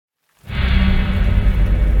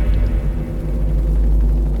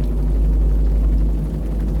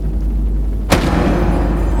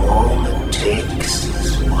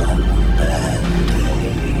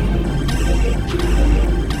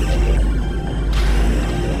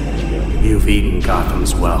You've eaten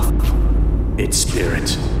Gotham's wealth, its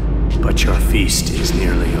spirit, but your feast is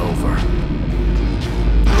nearly over.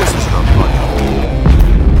 This isn't a mud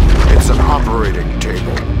hole. It's an operating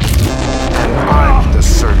table. And I'm the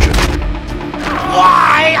surgeon.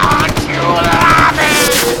 Why aren't you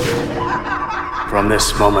laughing? From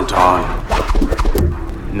this moment on,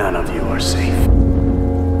 none of you are safe.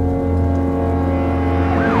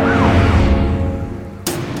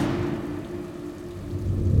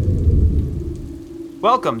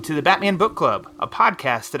 Welcome to the Batman Book Club, a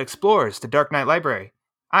podcast that explores the Dark Knight Library.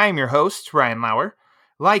 I am your host, Ryan Lauer.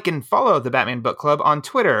 Like and follow the Batman Book Club on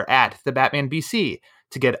Twitter at TheBatmanBC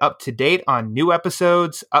to get up to date on new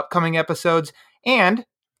episodes, upcoming episodes, and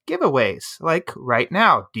giveaways. Like right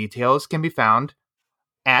now, details can be found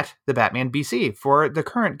at TheBatmanBC for the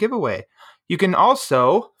current giveaway. You can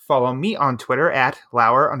also follow me on Twitter at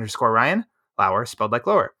Lauer_Ryan, Lauer spelled like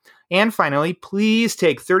lower. And finally, please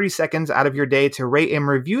take 30 seconds out of your day to rate and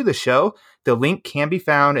review the show. The link can be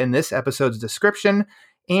found in this episode's description.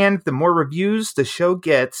 And the more reviews the show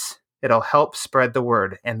gets, it'll help spread the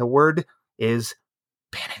word. And the word is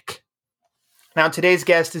panic. Now, today's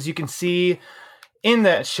guest, as you can see in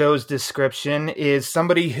the show's description, is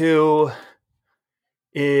somebody who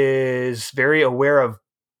is very aware of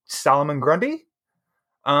Solomon Grundy.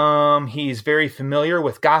 He's very familiar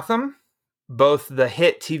with Gotham, both the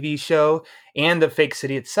hit TV show and the fake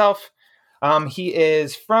city itself. He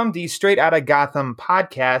is from the Straight Outta Gotham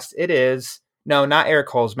podcast. It is, no, not Eric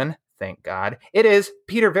Holzman, thank God. It is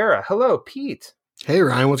Peter Vera. Hello, Pete. Hey,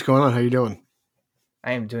 Ryan, what's going on? How you doing?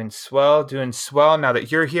 I am doing swell now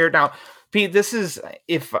that you're here. Now, Pete, this is,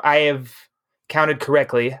 if I have counted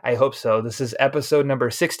correctly, I hope so, this is episode number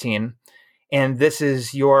 16, and this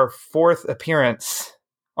is your fourth appearance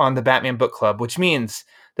on the Batman Book Club, which means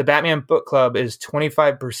the Batman Book Club is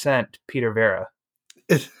 25% Peter Vera.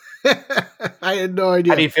 I had no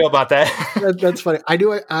idea. How do you feel about that? That's funny.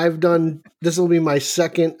 I've done, this will be my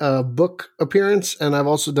second book appearance, and I've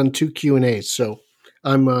also done 2 Q&As. So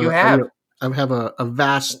I have a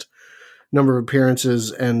vast number of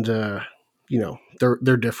appearances, and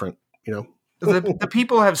they're different. The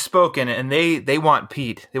people have spoken, and they want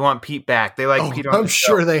Pete. They want Pete back. They like Pete on I'm the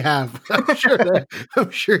show. sure they have.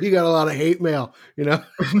 I'm sure you got a lot of hate mail, No,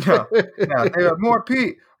 they have more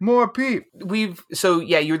Pete. You're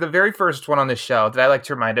the very first one on the show that I like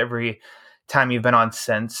to remind every time you've been on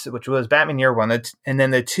since, which was Batman Year One, and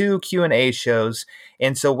then the 2 Q&A shows.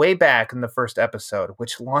 And so way back in the first episode,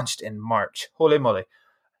 which launched in March, holy moly,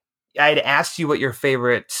 I'd asked you what your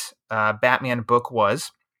favorite Batman book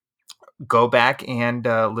was. Go back and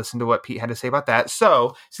listen to what Pete had to say about that.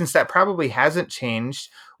 So, since that probably hasn't changed,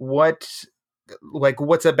 what's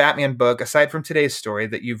a Batman book aside from today's story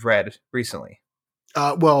that you've read recently?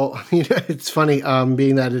 It's funny,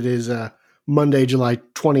 being that it is Monday, July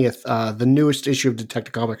 20th. The newest issue of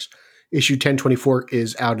Detective Comics, issue 1024,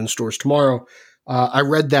 is out in stores tomorrow. I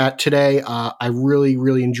read that today. I really,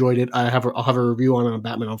 really enjoyed it. I'll have a review on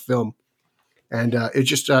Batman on Film, and it's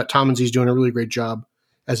just Tom and Z's doing a really great job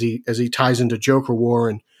as he ties into Joker War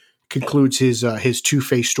and concludes his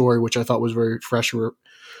Two-Face story, which I thought was very fresh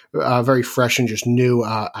and just new.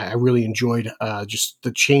 I really enjoyed just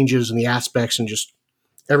the changes and the aspects and just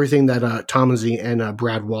everything that Tom and Z and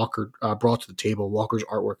Brad Walker brought to the table. Walker's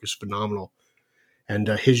artwork is phenomenal, and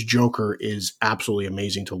his Joker is absolutely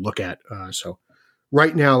amazing to look at. So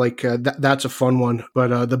right now, that's a fun one.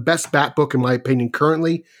 But the best Bat book, in my opinion,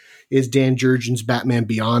 currently is Dan Jurgen's Batman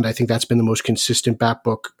Beyond. I think that's been the most consistent Bat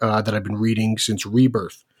book that I've been reading since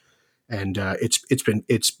Rebirth, and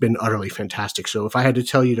it's been utterly fantastic. So if I had to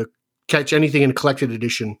tell you to catch anything in a collected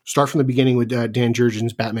edition, start from the beginning with Dan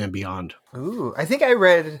Jurgen's Batman Beyond. Ooh, I think I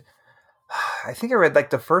read like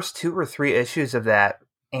the first 2 or 3 issues of that,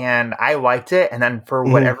 and I liked it. And then for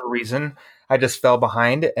whatever reason, I just fell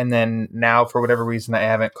behind, and then now for whatever reason I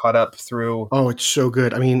haven't caught up through. Oh, it's so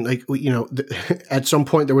good. I mean, at some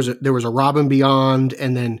point there was a Robin Beyond,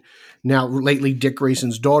 and then now lately Dick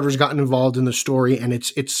Grayson's daughter's gotten involved in the story, and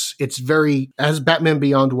it's very, as Batman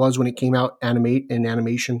Beyond was when it came out in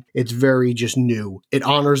animation. It's very just new. It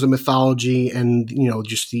honors the mythology and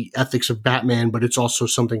just the ethics of Batman, but it's also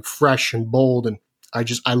something fresh and bold, and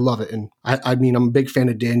I love it. And I mean, I'm a big fan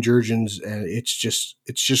of Dan Jurgens, and it's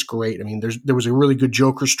just great. I mean, there was a really good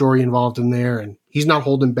Joker story involved in there, and he's not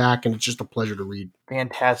holding back, and it's just a pleasure to read.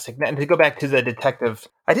 Fantastic. And to go back to the detective,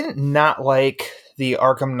 I didn't not like the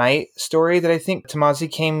Arkham Knight story that I think Tomasi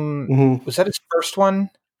came, was that his first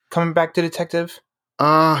one coming back to detective?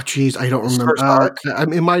 Geez, I don't remember.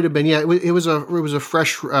 It might have been, yeah. It was a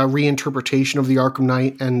fresh reinterpretation of the Arkham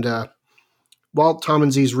Knight, and while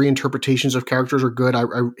Tominsy's reinterpretations of characters are good,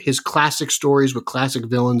 his classic stories with classic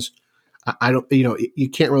villains, I don't, you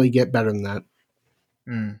can't really get better than that.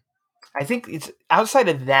 I think it's outside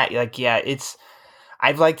of that. Like, yeah,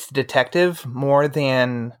 I've liked Detective more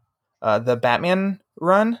than the Batman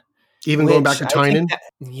run. Even going back to Tynion.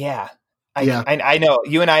 I know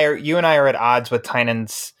you and I are at odds with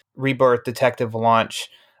Tynion's Rebirth Detective launch.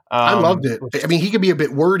 I loved it. I mean, he could be a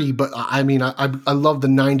bit wordy, but I mean, I love the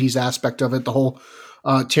 90s aspect of it. The whole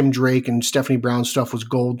Tim Drake and Stephanie Brown stuff was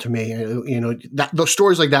gold to me. Those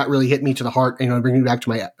stories like that really hit me to the heart, bring me back to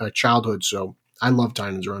my childhood. So I love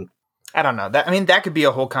Tynion's run. I don't know. That could be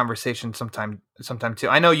a whole conversation sometime too.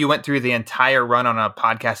 I know you went through the entire run on a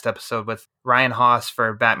podcast episode with Ryan Haas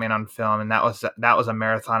for Batman on Film, and that was a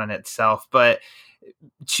marathon in itself. But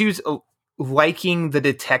choose liking the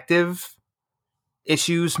detective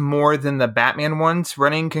issues more than the Batman ones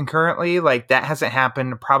running concurrently. Like, that hasn't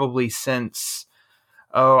happened probably since,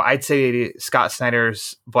 I'd say Scott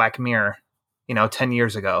Snyder's Black Mirror, 10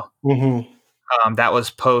 years ago. Mm-hmm. That was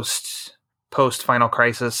post Final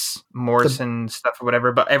Crisis Morrison stuff or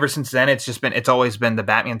whatever. But ever since then, it's always been the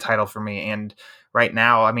Batman title for me. And right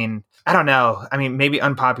now, I mean, I don't know. I mean, maybe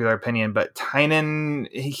unpopular opinion, but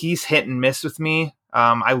Tynion, he's hit and miss with me.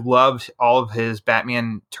 I loved all of his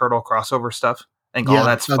Batman Turtle crossover stuff. I think all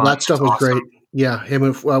that's fun. That stuff was awesome. Great. Yeah. Him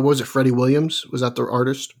and, what was it, Freddie Williams? Was that the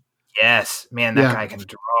artist? Yes. Man, that guy can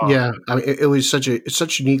draw. Yeah. I mean, it was such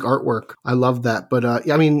unique artwork. I love that. But,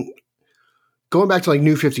 I mean, going back to like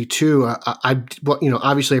New 52,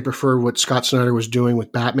 obviously I prefer what Scott Snyder was doing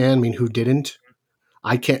with Batman. I mean, who didn't?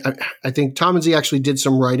 I think Tomasi actually did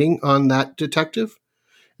some writing on that detective,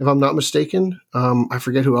 if I'm not mistaken. I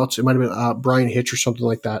forget who else. It might have been Brian Hitch or something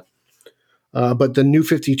like that. But the New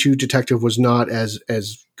 52 detective was not as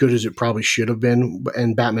good as it probably should have been,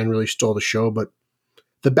 and Batman really stole the show. But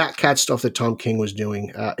the Batcat stuff that Tom King was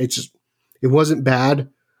doing, it wasn't bad.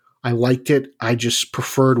 I liked it. I just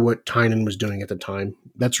preferred what Tynion was doing at the time.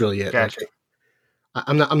 That's really it. Gotcha.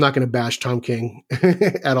 I'm not going to bash Tom King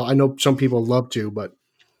at all. I know some people love to, but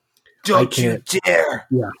don't you dare.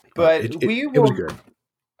 Yeah, but it was good.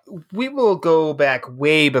 We will go back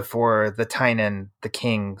way before the Tynion, the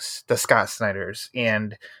Kings, the Scott Snyders.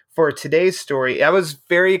 And for today's story, I was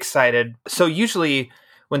very excited. So usually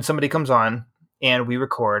when somebody comes on and we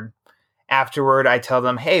record, afterward I tell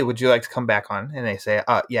them, hey, would you like to come back on? And they say,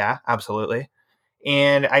 yeah, absolutely.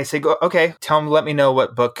 And I say, okay, let me know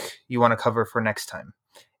what book you want to cover for next time.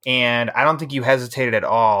 And I don't think you hesitated at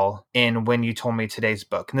all in when you told me today's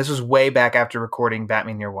book. And this was way back after recording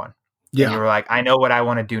Batman Year One. Yeah. And you were like, I know what I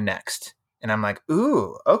want to do next. And I'm like,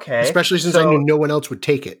 ooh, okay. Especially since I knew no one else would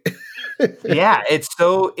take it. Yeah, it's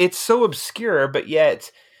so obscure, but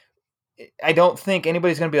yet I don't think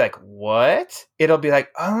anybody's going to be like, what? It'll be like,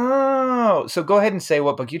 oh. So go ahead and say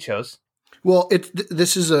what book you chose. Well,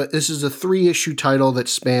 this is a 3-issue title that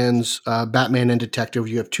spans Batman and Detective.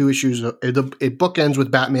 You have 2 issues. It bookends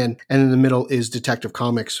with Batman, and in the middle is Detective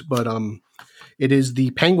Comics. But it is the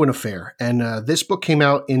Penguin Affair, and this book came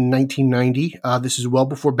out in 1990. This is well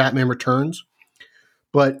before Batman Returns,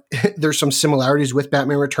 but there's some similarities with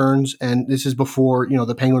Batman Returns, and this is before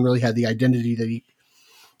the Penguin really had the identity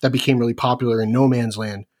that became really popular in No Man's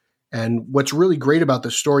Land. And what's really great about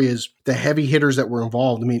this story is the heavy hitters that were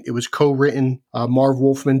involved. I mean, it was co-written. Marv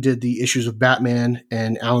Wolfman did the issues of Batman,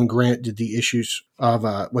 and Alan Grant did the issues of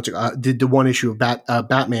did the 1 issue of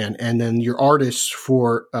Batman. And then your artist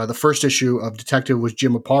for the first issue of Detective was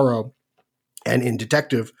Jim Aparo, and in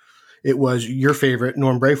Detective, it was your favorite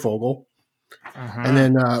Norm Breyfogle. Uh-huh. And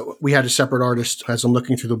then we had a separate artist. As I'm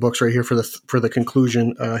looking through the books right here for the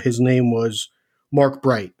conclusion, his name was Mark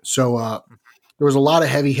Bright. So. There was a lot of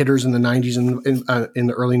heavy hitters in the 90s and in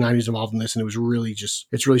the early 90s involved in this, and it was really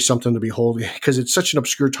it's really something to behold because it's such an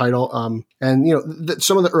obscure title. And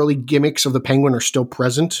some of the early gimmicks of the Penguin are still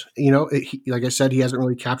present. Like I said, he hasn't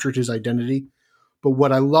really captured his identity. But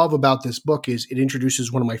what I love about this book is it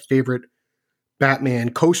introduces one of my favorite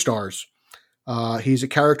Batman co-stars. He's a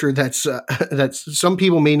character that's some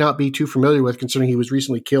people may not be too familiar with, considering he was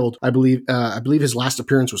recently killed. I believe his last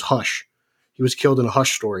appearance was Hush. He was killed in a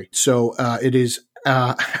Hush story. So it is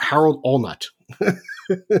Harold Allnut,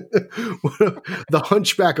 the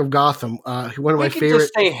Hunchback of Gotham. One of my favorite.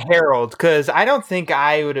 Just say Harold, because I don't think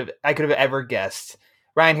I could have ever guessed.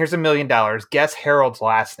 Ryan, here's $1 million. Guess Harold's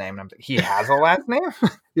last name. And I'm like, he has a last name?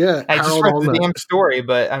 Yeah, I just read the damn story,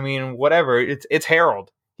 but I mean, whatever. It's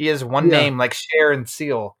Harold. He has one name, like Cher and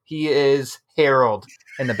Seal. He is Harold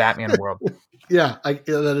in the Batman world. Yeah,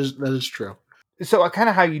 that is true. So kind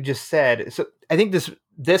of how you just said, so I think this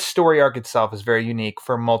this story arc itself is very unique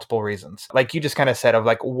for multiple reasons. Like you just kind of said, of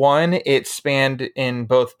like, one, it spanned in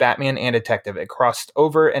both Batman and Detective. It crossed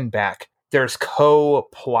over and back. There's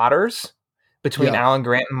co-plotters between Alan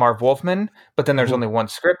Grant and Marv Wolfman, but then there's only one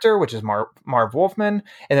scripter, which is Marv Wolfman,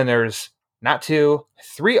 and then there's not two,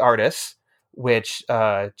 three artists, which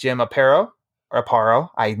Jim Aparo,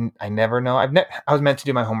 I never know. I was meant to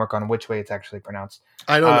do my homework on which way it's actually pronounced.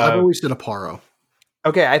 I don't know. I've always said Aparo.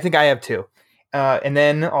 Okay, I think I have too. And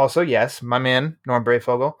then also, yes, my man, Norm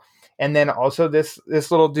Brayfogle. And then also this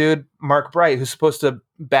little dude, Mark Bright, who's supposed to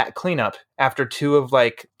bat cleanup after two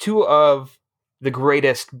of the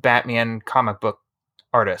greatest Batman comic book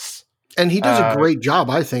artists. And he does a great job,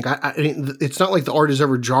 I think. I mean, it's not like the art is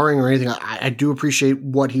ever jarring or anything. I do appreciate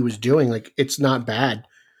what he was doing. Like, it's not bad.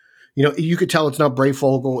 You know, you could tell it's not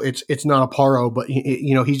Brayfogle. It's not Aparo, but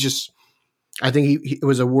he's just. I think he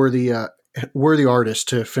was a worthy artist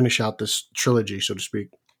to finish out this trilogy, so to speak.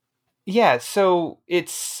 Yeah, so it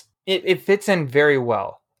fits in very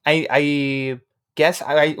well. I guess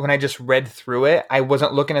when I just read through it, I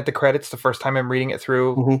wasn't looking at the credits the first time I'm reading it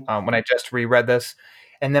through. When I just reread this,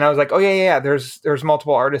 and then I was like, oh yeah, there's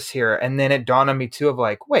multiple artists here, and then it dawned on me too of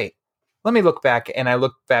like, wait, let me look back, and I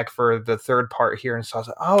looked back for the third part here, and so I was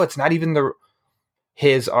like, oh, it's not even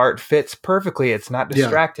his art fits perfectly. It's not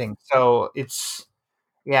distracting, so it's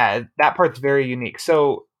that part's very unique.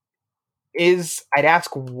 So I'd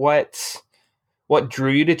ask what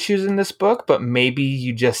drew you to choosing this book, but maybe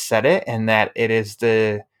you just said it, and that it is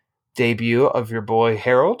the debut of your boy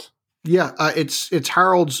Harold. Yeah, it's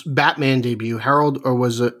Harold's Batman debut. Harold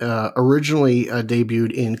was originally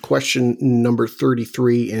debuted in Question number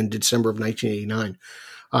 33 in December of 1989.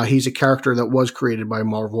 He's a character that was created by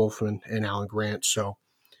Marv Wolfman and Alan Grant. So,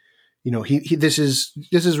 this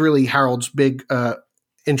is really Harold's big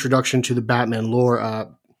introduction to the Batman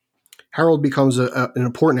lore. Harold becomes an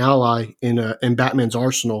important ally in Batman's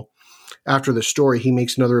arsenal. After the story, he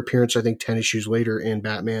makes another appearance, I think 10 issues later in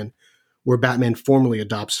Batman, where Batman formally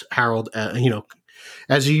adopts Harold,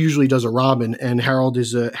 as he usually does a Robin. And Harold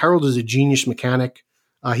is a genius mechanic.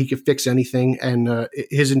 He can fix anything, and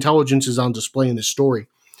his intelligence is on display in this story,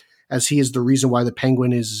 as he is the reason why the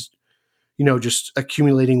Penguin is, just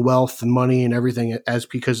accumulating wealth and money and everything.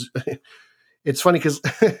 Because it's funny because.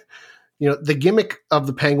 The gimmick of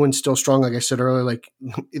the Penguin's still strong, like I said earlier. Like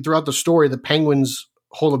throughout the story, the Penguin's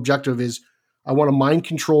whole objective is, I want to mind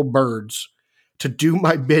control birds to do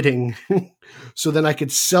my bidding, so then I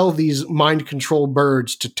could sell these mind control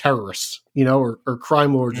birds to terrorists, or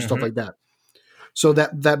crime lords or stuff like that. So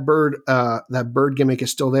that bird gimmick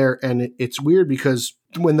is still there, and it's weird because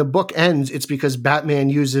when the book ends, it's because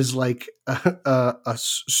Batman uses like a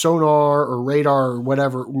sonar or radar or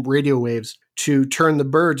whatever radio waves to turn the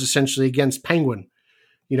birds essentially against Penguin,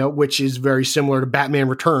 which is very similar to Batman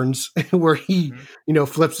Returns, where he,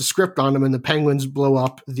 flips the script on them and the Penguins blow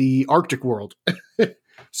up the Arctic world.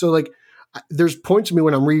 So like, there's points to me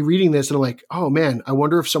when I'm rereading this and I'm like, oh man, I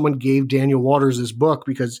wonder if someone gave Daniel Waters this book,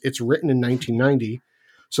 because it's written in 1990.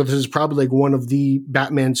 So this is probably like one of the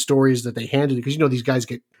Batman stories that they handed, because these guys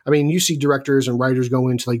you see directors and writers go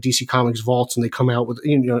into like DC Comics vaults and they come out with,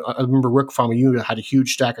 I remember Rick Famuyiwa had a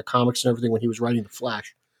huge stack of comics and everything when he was writing The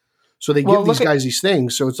Flash. So they give these guys these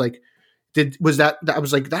things. So it's like,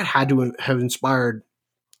 that had to have inspired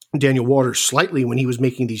Daniel Waters slightly when he was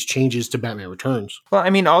making these changes to Batman Returns. Well,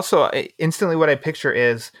 also instantly what I picture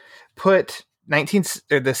is put the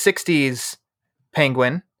 60s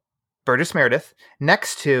Penguin, Burgess Meredith,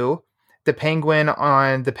 next to the Penguin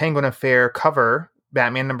on the Penguin Affair cover,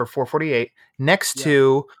 Batman number 448, next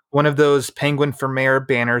to one of those Penguin for Mayor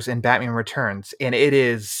banners in Batman Returns. And it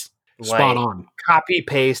is spot on. Copy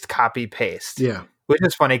paste. Yeah. Which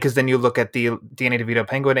is funny because then you look at the Danny DeVito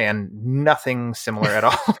Penguin and nothing similar at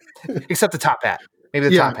all, except the top hat. Maybe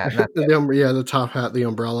the top hat. The top hat, the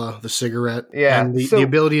umbrella, the cigarette, and the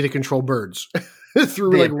ability to control birds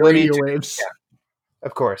through like radio waves. Yeah,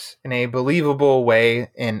 of course, in a believable way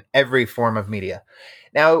in every form of media.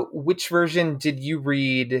 Now, which version did you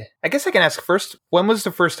read? I guess I can ask first, when was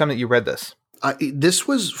the first time that you read this? This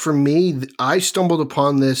was, for me, I stumbled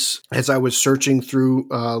upon this as I was searching through,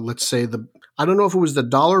 let's say, I don't know if it was the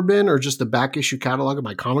dollar bin or just the back issue catalog of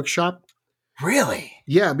my comic shop. Really?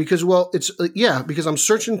 Yeah, because because I'm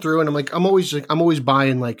searching through and I'm always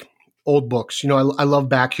buying like old books. I love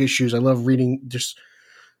back issues. I love reading just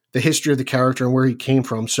the history of the character and where he came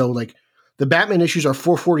from. So like the Batman issues are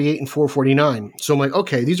 $4.48 and $4.49. So I'm like,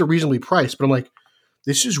 okay, these are reasonably priced, but I'm like,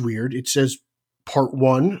 this is weird. It says part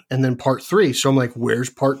 1 and then part 3. So I'm like, where's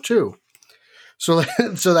part 2? So,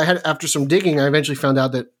 so I had, after some digging, I eventually found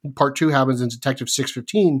out that part 2 happens in Detective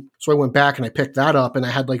 615. So I went back and I picked that up, and I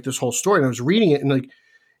had like this whole story, and I was reading it, and like,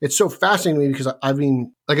 it's so fascinating to me because I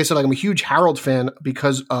mean, like I said, like I'm a huge Harold fan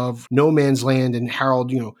because of No Man's Land, and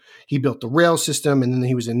Harold, you know, he built the rail system, and then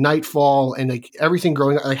he was in Nightfall, and like everything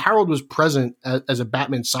growing up. Like Harold was present as a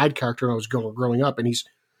Batman side character when I was growing up, and he's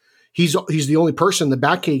the only person in the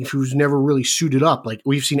Batcave who's never really suited up. Like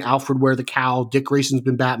we've seen Alfred wear the cowl, Dick Grayson's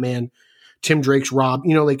been Batman, Tim Drake's Rob,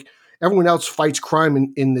 you know, like everyone else fights crime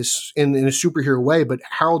in a superhero way, but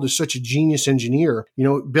Harold is such a genius engineer, you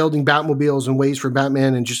know, building Batmobiles and ways for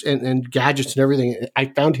Batman and just and gadgets and everything. I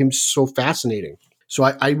found him so fascinating. So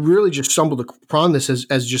I really just stumbled upon this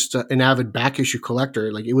as just an avid back issue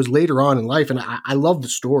collector. Like it was later on in life, and I love the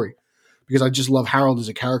story because I just love Harold as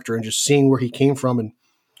a character and just seeing where he came from. And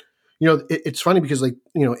you know, it's funny because, like,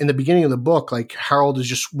 you know, in the beginning of the book, like Harold is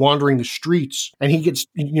just wandering the streets, and he gets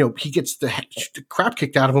the crap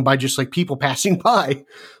kicked out of him by just like people passing by.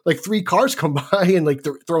 Like 3 cars come by and like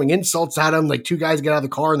they're throwing insults at him. Like 2 guys get out of the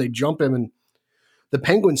car and they jump him, and the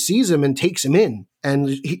Penguin sees him and takes him in. And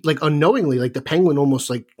he, like unknowingly, like the Penguin almost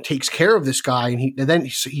like takes care of this guy, and then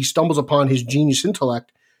he stumbles upon his genius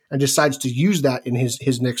intellect and decides to use that in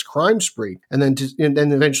his next crime spree. And then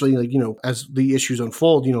eventually, like, you know, as the issues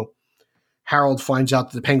unfold, you know, Harold finds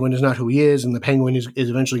out that the Penguin is not who he is, and the Penguin is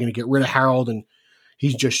eventually going to get rid of Harold, and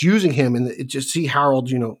he's just using him. And just see Harold,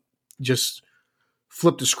 you know, just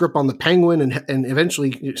flip the script on the Penguin and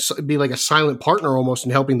eventually be like a silent partner almost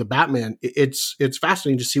in helping the Batman. It's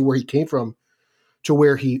fascinating to see where he came from to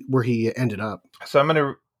where he ended up. So I'm going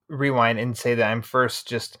to rewind and say that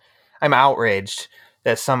I'm outraged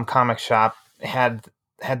that some comic shop had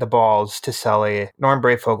the balls to sell a Norm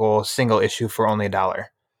Brayfogle single issue for only $1.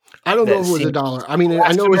 I don't know if it was $1. I mean,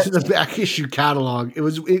 I know it was in the back issue catalog. It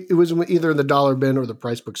was either in the dollar bin or the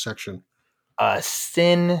price book section.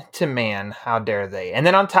 Sin to man, how dare they? And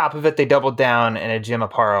then on top of it, they doubled down in a Jim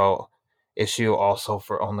Aparo issue also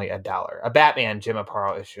for only $1. A Batman Jim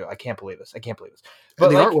Aparo issue. I can't believe this. But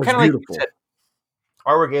and the artwork's beautiful. Like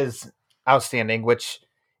artwork is outstanding, which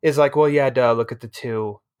is like, well, yeah, duh, look at the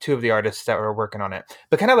two of the artists that were working on it.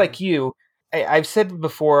 But kind of like you, I've said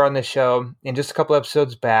before on this show, in just a couple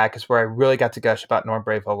episodes back, is where I really got to gush about Norm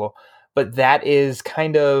Brayfogle. But that is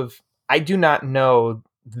kind of, I do not know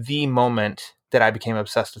the moment that I became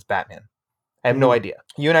obsessed with Batman. I have no idea.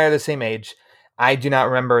 You and I are the same age. I do not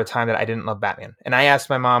remember a time that I didn't love Batman. And I asked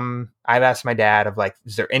my mom, I've asked my dad of like,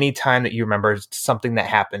 is there any time that you remember something that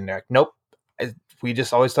happened? They're like, nope. We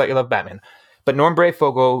just always thought you loved Batman. But Norm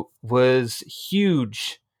Brayfogle was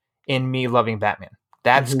huge in me loving Batman.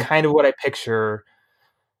 That's kind of what I picture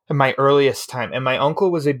in my earliest time. And my uncle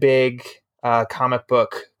was a big comic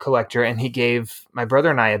book collector, and he gave my brother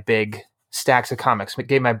and I a big stacks of comics. He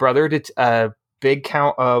gave my brother a big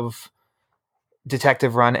count of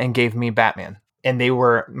Detective Run and gave me Batman. And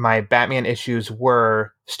my Batman issues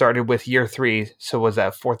were started with year 3. So was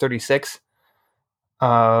that 436?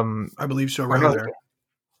 I believe so, around there.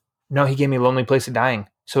 No, he gave me Lonely Place of Dying.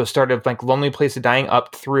 So it started like Lonely Place of Dying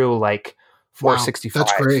up through like 465. Wow,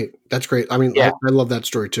 that's great. I mean, yeah. I love that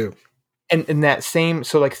story too. And in that same,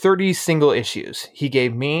 so like 30 single issues he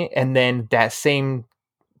gave me, and then that same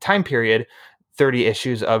time period, 30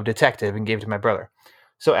 issues of Detective, and gave to my brother.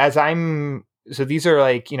 So these are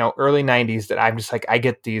like, you know, early 90s that I'm just like, I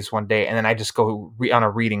get these one day, and then I just go on a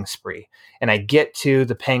reading spree, and I get to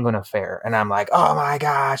the Penguin Affair, and I'm like, oh my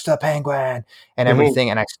gosh, the Penguin and everything.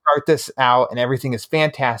 And I start this out and everything is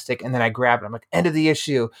fantastic. And then I grab it. I'm like, end of the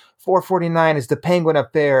issue, 449 is the Penguin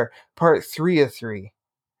Affair, part 3 of 3.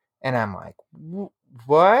 And I'm like,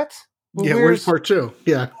 what? Yeah, where's part 2?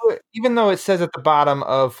 Yeah. Even though it says at the bottom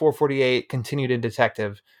of 448 continued in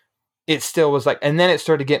Detective, it still was like, and then it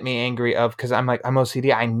started to get me angry because I'm like, I'm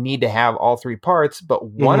OCD. I need to have all 3 parts, but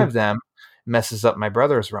one of them messes up my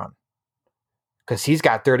brother's run because he's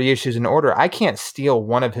got 30 issues in order. I can't steal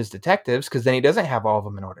one of his detectives because then he doesn't have all of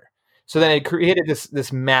them in order. So then it created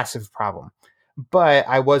this massive problem. But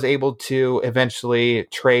I was able to eventually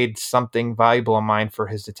trade something valuable of mine for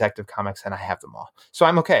his Detective comics, and I have them all. So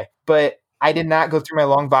I'm okay. But I did not go through my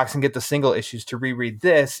long box and get the single issues to reread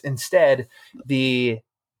this. Instead, DC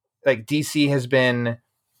has been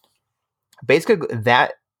basically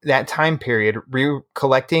that time period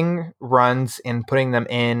collecting runs and putting them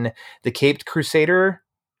in the Caped Crusader,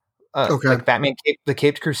 like Batman the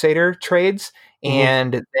Caped Crusader trades,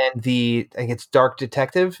 and then I think it's Dark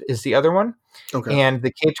Detective is the other one. Okay. And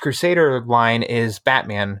the Caped Crusader line is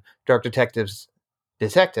Batman, Dark Detective's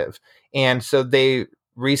Detective. And so they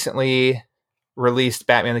recently released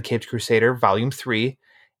Batman the Caped Crusader Volume 3,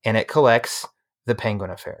 and it collects the Penguin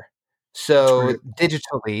Affair. So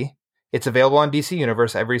digitally, it's available on DC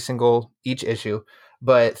Universe each issue,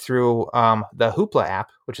 but through the Hoopla app,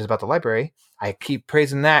 which is about the library. I keep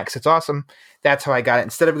praising that because it's awesome. That's how I got it.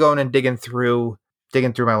 Instead of going and digging through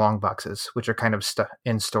my long boxes, which are kind of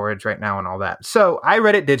in storage right now and all that. So I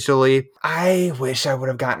read it digitally. I wish I would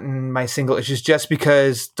have gotten my single issues just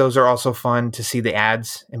because those are also fun to see the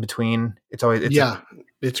ads in between. It's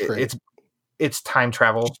great. It's time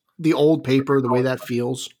travel. The old paper, the way that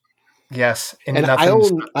feels. Yes. And I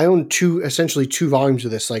own essentially two volumes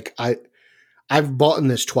of this. Like I've bought in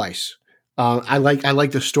this twice. I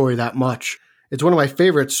like the story that much. It's one of my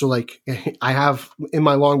favorites. So like I have in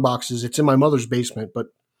my long boxes, it's in my mother's basement, but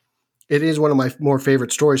it is one of my more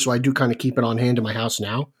favorite stories. So I do kind of keep it on hand in my house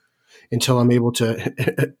now until I'm able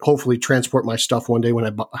to hopefully transport my stuff one day when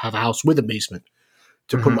I have a house with a basement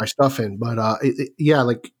to put my stuff in. But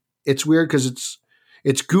like it's weird because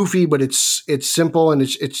it's goofy, but it's simple and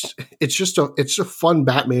it's just a fun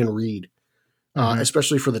Batman read,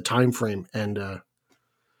 especially for the time frame and.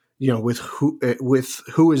 With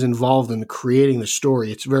who is involved in creating the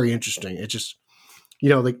story, it's very interesting. It's just,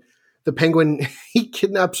 like the Penguin, he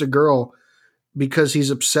kidnaps a girl because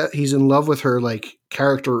he's upset. He's in love with her, like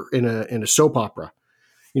character in a soap opera.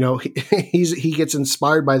 He gets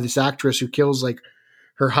inspired by this actress who kills like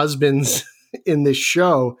her husbands in this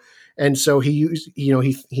show. And so he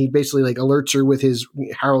basically like alerts her with his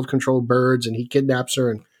Harold controlled birds and he kidnaps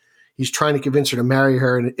her and he's trying to convince her to marry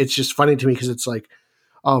her. And it's just funny to me because it's like,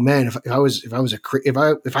 oh man,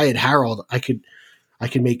 if I had Harold, I could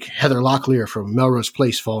make Heather Locklear from Melrose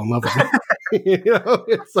Place fall in love with him.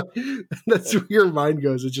 It's like, that's where your mind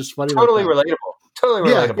goes. It's just funny. Totally relatable.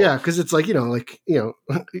 Totally relatable. Yeah, because it's like,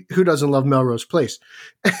 who doesn't love Melrose Place?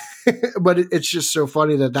 But it's just so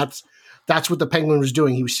funny that's what the Penguin was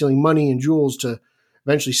doing. He was stealing money and jewels to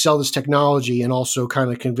eventually sell this technology and also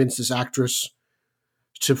kind of convince this actress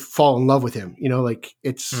to fall in love with him.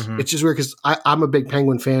 It's just weird because I'm a big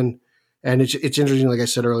Penguin fan and it's interesting, like I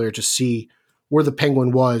said earlier, to see where the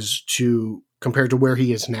Penguin was compared to where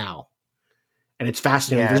he is now. And it's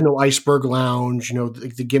fascinating. Yeah. There's no iceberg lounge,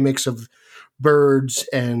 the gimmicks of birds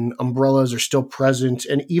and umbrellas are still present.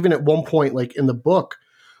 And even at one point, like in the book,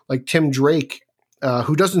 like Tim Drake,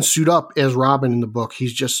 who doesn't suit up as Robin in the book, he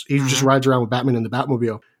just rides around with Batman in the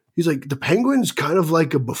Batmobile. He's like, the Penguin's kind of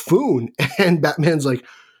like a buffoon. And Batman's like,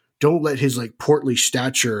 don't let his like portly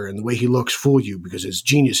stature and the way he looks fool you because his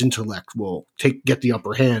genius intellect will get the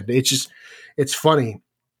upper hand. It's funny.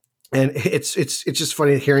 And it's just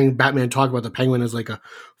funny hearing Batman talk about the Penguin as like a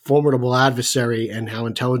formidable adversary and how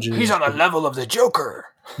intelligent he's on the level of the Joker.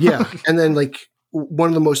 Yeah. And then like one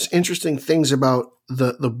of the most interesting things about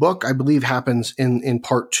the book, I believe, happens in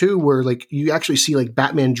part 2 where like you actually see like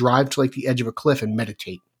Batman drive to like the edge of a cliff and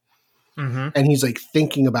meditate. Mm-hmm. And he's like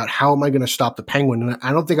thinking about how am I going to stop the Penguin? And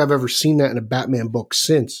I don't think I've ever seen that in a Batman book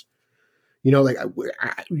since. Like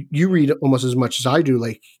you read almost as much as I do.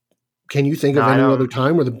 Like, can you think of any other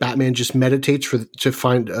time where the Batman just meditates to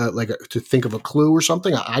find to think of a clue or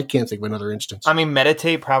something? I can't think of another instance. I mean,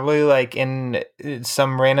 meditate probably like in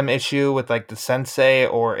some random issue with like the Sensei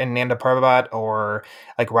or in Nanda Parbat or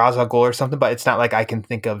like Ra's al Ghul or something, but it's not like I can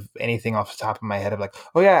think of anything off the top of my head of like,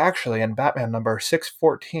 oh yeah, actually in Batman number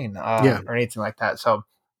 614 or anything like that. So,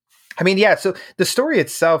 I mean, yeah. So the story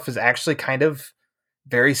itself is actually kind of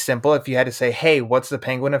very simple. If you had to say, hey, what's the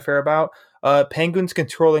Penguin affair about? Penguin's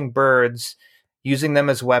controlling birds, using them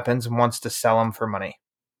as weapons, and wants to sell them for money.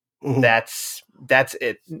 Mm-hmm. That's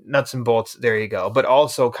it. Nuts and bolts. There you go. But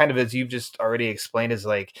also, kind of as you've just already explained, is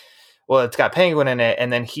like, well, it's got Penguin in it,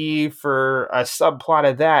 and then he, for a subplot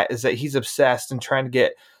of that, is that he's obsessed and trying to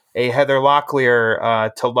get a Heather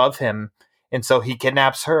Locklear to love him, and so he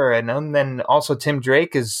kidnaps her. And then also Tim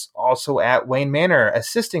Drake is also at Wayne Manor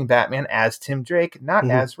assisting Batman as Tim Drake, not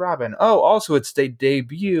as Robin. Oh, also it's the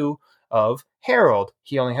debut of Harold.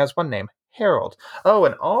 He only has one name, Harold. Oh,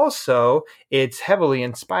 and also it's heavily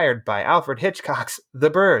inspired by Alfred Hitchcock's The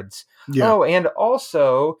Birds. Yeah. Oh, and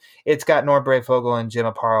also it's got Norm Brayfogle and Jim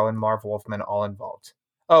Aparo and Marv Wolfman all involved.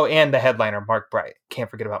 Oh, and the headliner, Mark Bright. Can't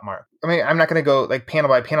forget about Mark. I mean, I'm not going to go like panel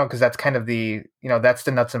by panel because that's kind of the, that's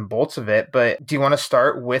the nuts and bolts of it. But do you want to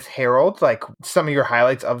start with Harold? Like some of your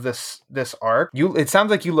highlights of this arc? It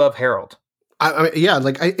sounds like you love Harold. I mean, yeah,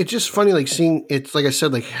 like it's just funny, like seeing it's like I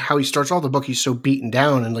said, like how he starts off the book, he's so beaten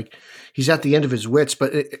down and like he's at the end of his wits.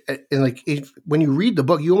 But when you read the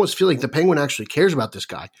book, you almost feel like the Penguin actually cares about this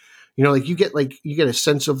guy. Like you get a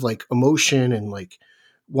sense of like emotion and like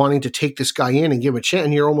wanting to take this guy in and give him a chance.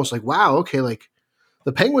 And you're almost like, wow, okay, like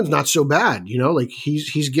the Penguin's not so bad. Like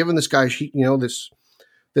he's given this guy,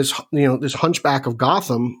 this hunchback of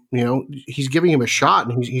Gotham, he's giving him a shot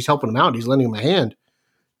and he's helping him out. He's lending him a hand.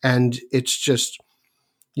 And it's just,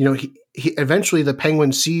 he eventually the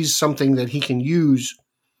Penguin sees something that he can use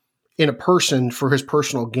in a person for his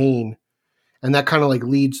personal gain. And that kind of like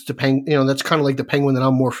leads to that's kind of like the Penguin that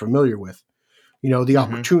I'm more familiar with, the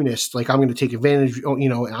opportunist, like I'm going to take advantage, I'm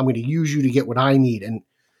going to use you to get what I need. And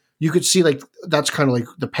you could see like, that's kind of like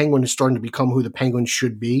the Penguin is starting to become who the Penguin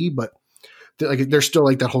should be, but there's still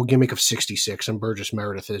like that whole gimmick of 66 and Burgess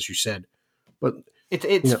Meredith, as you said, but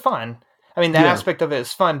it's fun. I mean, that aspect of it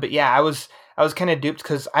is fun, but yeah, I was kind of duped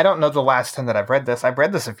because I don't know the last time that I've read this. I've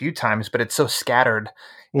read this a few times, but it's so scattered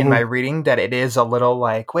in my reading that it is a little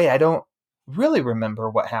like, wait, I don't really remember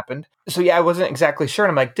what happened. So yeah, I wasn't exactly sure.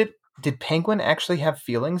 And I'm like, did Penguin actually have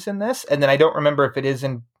feelings in this? And then I don't remember if it is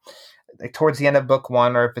in like towards the end of book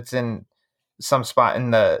 1 or if it's in some spot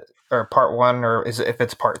in or part 1 or if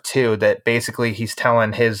it's part 2 that basically he's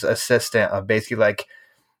telling his assistant of basically like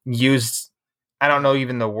I don't know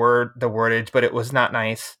even the wordage, but it was not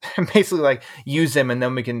nice. Basically like use him and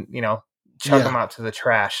then we can, chuck him out to the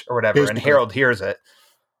trash or whatever. Basically. And Harold hears it.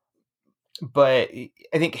 But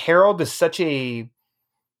I think Harold is such a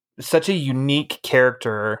unique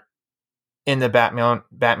character in the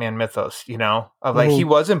Batman mythos, of like he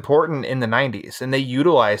was important in the 90s and they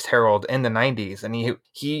utilized Harold in the 90s and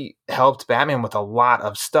he helped Batman with a lot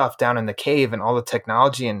of stuff down in the cave and all the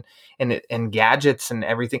technology and gadgets and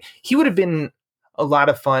everything. He would have been a lot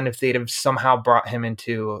of fun if they'd have somehow brought him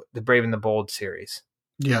into the Brave and the Bold series.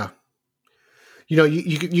 Yeah.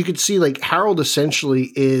 You could see like Harold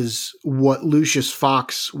essentially is what Lucius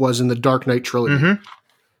Fox was in the Dark Knight trilogy.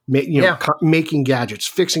 Making gadgets,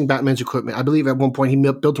 fixing Batman's equipment. I believe at one point he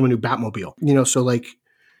built him a new Batmobile. So like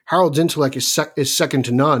Harold's intellect is second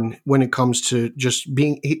to none when it comes to just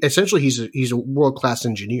being. Essentially, he's a world-class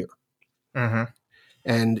engineer. Mm-hmm.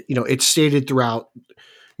 And it's stated throughout.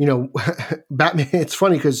 Batman. It's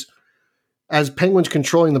funny because as Penguin's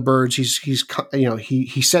controlling the birds, he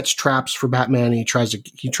sets traps for Batman. And he tries to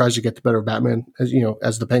get the better of Batman,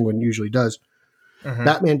 as the Penguin usually does. Mm-hmm.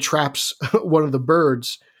 Batman traps one of the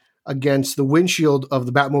birds against the windshield of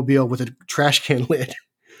the Batmobile with a trash can lid.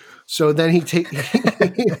 So then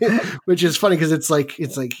which is funny because it's like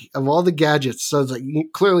of all the gadgets. So it's like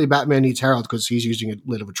clearly Batman needs Harold because he's using a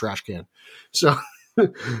lid of a trash can.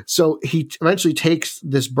 So he eventually takes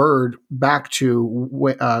this bird back to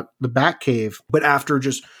the Batcave, but after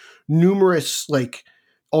just numerous like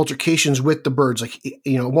altercations with the birds, like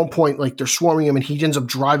at one point like they're swarming him and he ends up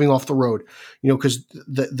driving off the road, because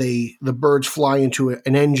the birds fly into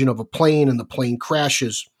an engine of a plane and the plane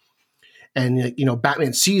crashes, and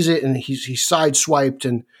Batman sees it and he's sideswiped,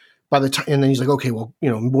 and by the time and then he's like, okay, well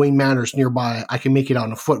Wayne Manor's nearby, I can make it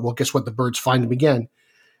on foot. Well, guess what? The birds find him again.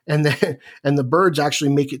 And the birds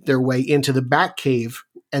actually make it their way into the Batcave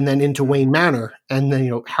and then into Wayne Manor. And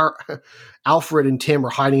then, Alfred and Tim are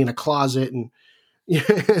hiding in a closet, and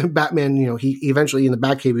Batman, he eventually in the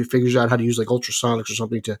Batcave, he figures out how to use like ultrasonics or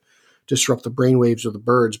something to disrupt the brainwaves of the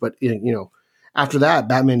birds. But, after that,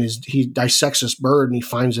 Batman he dissects this bird and he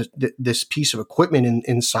finds this piece of equipment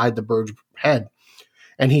inside the bird's head.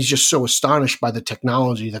 And he's just so astonished by the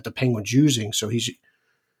technology that the Penguin's using. So he's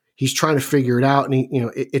trying to figure it out,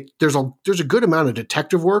 and there's a good amount of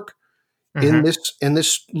detective work in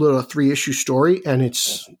this little 3-issue story, and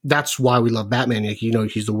that's why we love Batman.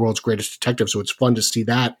 He's the world's greatest detective, so it's fun to see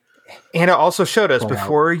that. And it also showed us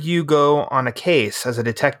before you go on a case as a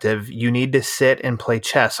detective, you need to sit and play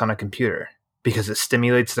chess on a computer because it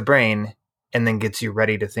stimulates the brain and then gets you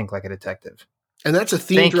ready to think like a detective. And that's a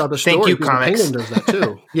theme throughout the story. Thank you, comics. The Penguin does that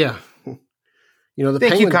too. Yeah. The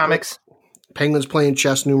Thank you, comics. Penguin's playing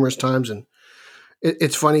chess numerous times, and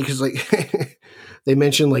it's funny because like they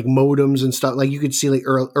mention like modems and stuff. Like you could see like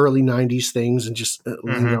early 90s things, and just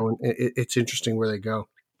it's interesting where they go.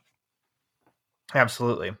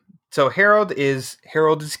 Absolutely. So Harold is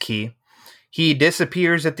key. He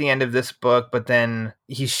disappears at the end of this book, but then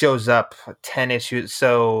he shows up 10 issues.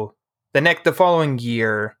 So the following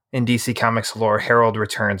year in DC Comics lore, Harold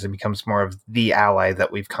returns and becomes more of the ally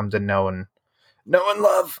that we've come to know and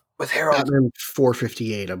love with Harold. Batman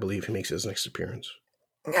 458, I believe he makes his next appearance.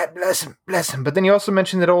 God bless him. But then you also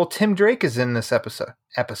mentioned that old Tim Drake is in this episode.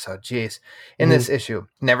 This issue.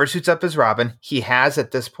 Never suits up as Robin. He has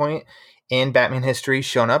at this point in Batman history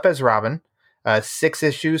shown up as Robin. 6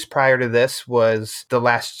 issues prior to this was the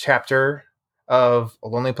last chapter of A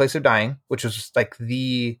Lonely Place of Dying, which was like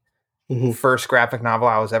the first graphic novel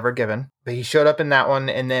I was ever given. But he showed up in that one,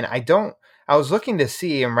 and then I was looking to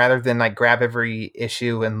see, and rather than like grab every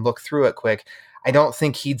issue and look through it quick, I don't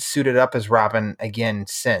think he'd suited up as Robin again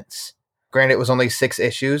since. Granted, it was only 6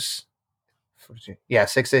 issues. Yeah,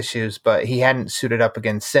 6 issues, but he hadn't suited up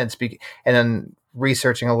again since. And then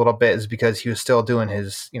researching a little bit is because he was still doing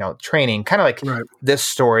his, training. Kind of like This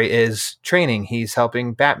story is training. He's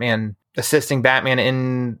helping Batman, assisting Batman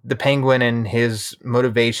in the Penguin and his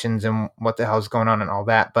motivations and what the hell's going on and all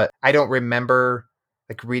that. But I don't remember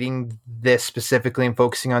like reading this specifically and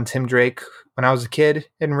focusing on Tim Drake when I was a kid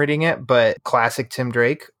and reading it, but classic Tim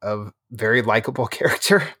Drake, a very likable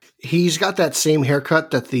character. He's got that same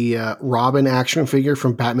haircut that the Robin action figure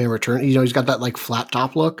from Batman Returns. He's got that like flat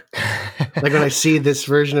top look. Like when I see this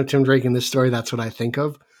version of Tim Drake in this story, that's what I think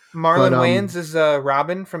of. Marlon Wayans is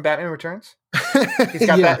Robin from Batman Returns. He's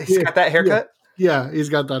got that haircut. Yeah, he's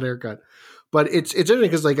got that haircut. But it's interesting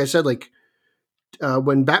because, like I said,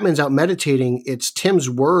 when Batman's out meditating, it's Tim's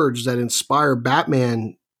words that inspire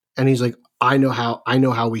Batman, and he's like, "I know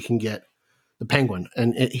how we can get the Penguin,"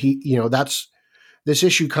 and that's this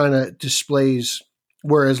issue kind of displays.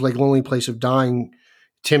 Whereas, like Lonely Place of Dying,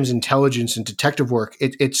 Tim's intelligence and detective work,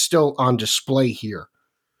 it's still on display here.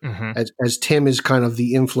 Mm-hmm. As Tim is kind of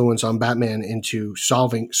the influence on Batman into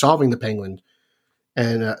solving the Penguin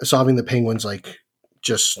and solving the Penguin's like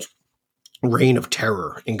just reign of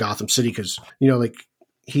terror in Gotham City, because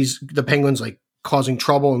the Penguin's like causing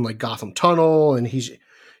trouble in like Gotham Tunnel, and he's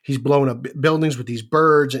blowing up buildings with these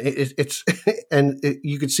birds. It's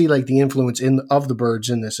you could see like the influence of the birds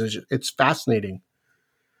in this. It's fascinating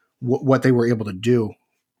what they were able to do.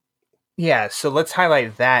 Yeah, so let's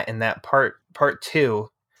highlight that in that part 2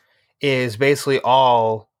 is basically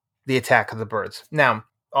all the attack of the birds. Now,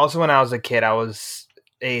 also when I was a kid, I was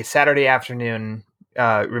a Saturday afternoon,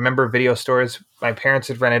 remember video stores? My parents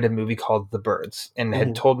had rented a movie called The Birds and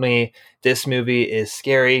had told me this movie is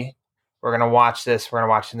scary. We're going to watch this. We're going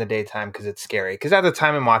to watch it in the daytime because it's scary. Because at the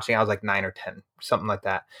time I'm watching, I was like 9 or 10, something like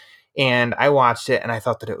that. And I watched it and I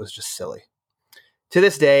thought that it was just silly. To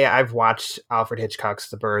this day, I've watched Alfred Hitchcock's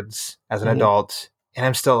The Birds as an adult, and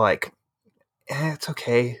I'm still like, it's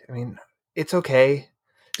okay. I mean, it's okay.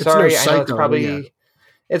 Sorry, I know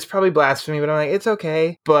it's probably blasphemy, but I'm like, it's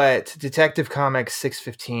okay. But Detective Comics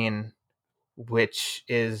 615, which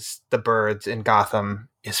is The Birds in Gotham,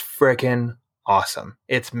 is freaking awesome.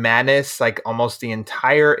 It's madness, like almost the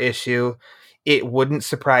entire issue. It wouldn't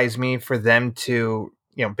surprise me for them to,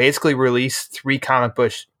 basically release 3 comic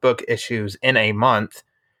book issues in a month,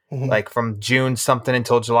 like from June something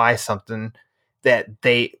until July something,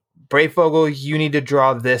 Breyfogle, you need to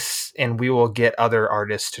draw this and we will get other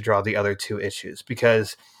artists to draw the other 2 issues,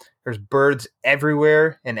 because there's birds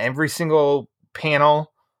everywhere in every single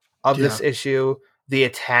panel of this issue. The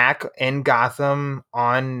attack in Gotham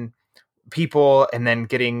on people and then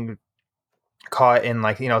getting caught in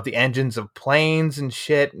like, the engines of planes and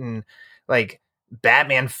shit, and like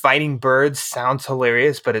Batman fighting birds sounds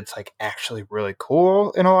hilarious, but it's like actually really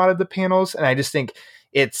cool in a lot of the panels. And I just think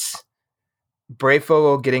it's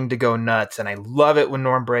Breyfogle getting to go nuts, and I love it when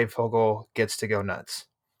Norm Breyfogle gets to go nuts.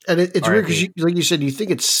 And it's weird because, like you said, you think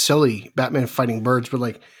it's silly, Batman fighting birds, but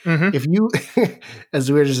like if you,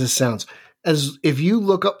 as weird as this sounds, if you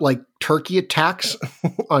look up like turkey attacks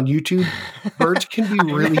on YouTube, birds can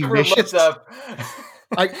be really vicious.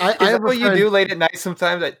 I have what you do late at night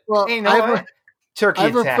sometimes. Turkey I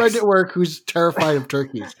have attacks. A friend at work who's terrified of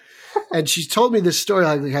turkeys, and she's told me this story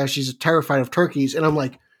like how she's terrified of turkeys, and I'm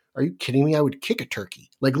like, are you kidding me? I would kick a turkey.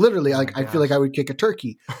 Like literally, like I feel like I would kick a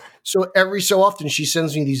turkey. So every so often she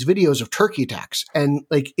sends me these videos of turkey attacks, and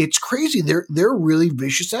like it's crazy. They're really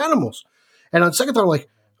vicious animals. And on second thought, I'm like,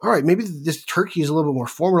 all right, maybe this turkey is a little bit more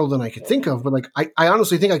formidable than I could think of. But like, I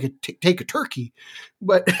honestly think I could take a turkey.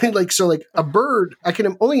 But like a bird, I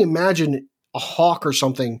can only imagine a hawk or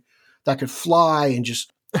something that could fly and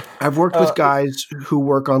just. I've worked with guys who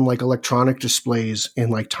work on like electronic displays in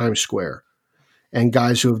like Times Square. And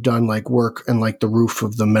guys who have done like work in like the roof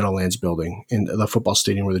of the Meadowlands building in the football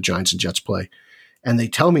stadium where the Giants and Jets play. And they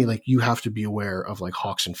tell me like, you have to be aware of like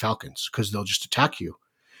hawks and falcons because they'll just attack you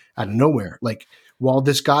out of nowhere. Like while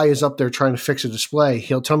this guy is up there trying to fix a display,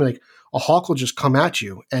 he'll tell me like a hawk will just come at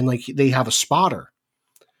you. And like they have a spotter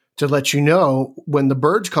to let you know when the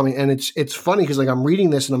bird's coming. And it's funny because like I'm reading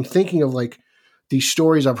this and I'm thinking of like these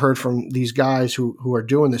stories I've heard from these guys who are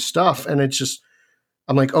doing this stuff. And it's just,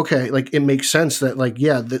 I'm like, okay, like it makes sense that like,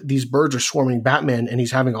 these birds are swarming Batman and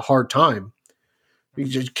he's having a hard time.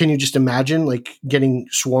 Can you just imagine like getting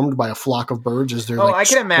swarmed by a flock of birds as they're like, I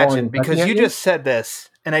can imagine because you just said this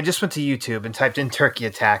and I just went to YouTube and typed in turkey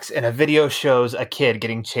attacks and a video shows a kid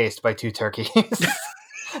getting chased by 2 turkeys.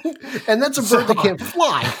 And that's a bird that can't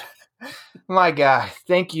fly. My God.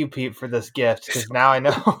 Thank you, Pete, for this gift. Because now I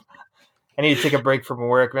know I need to take a break from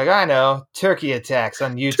work. I'm like, I know, turkey attacks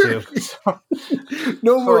on YouTube.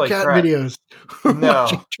 No more Holy cat crap. videos. No.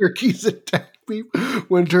 Watching turkeys attack people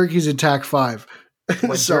when turkeys attack 5.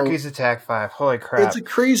 When turkeys attack 5. Holy crap. It's a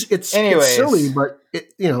crazy. It's Anyways. silly, but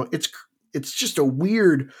it's just a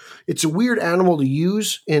weird. It's a weird animal to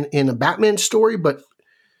use in a Batman story, but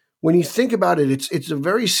when you think about it, it's a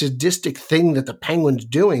very sadistic thing that the Penguin's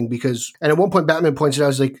doing because, and at one point Batman points it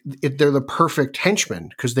out, like they're the perfect henchmen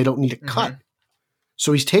because they don't need a cut.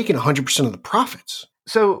 So he's taking 100% of the profits.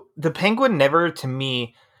 So the Penguin never, to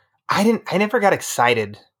me, I never got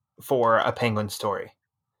excited for a Penguin story.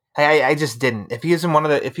 I just didn't. If he was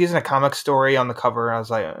in a comic story on the cover, I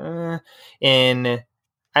was like, and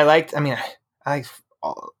I liked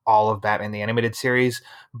all of Batman the Animated Series,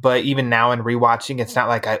 but even now in rewatching, it's not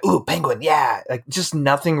like Penguin, yeah, like just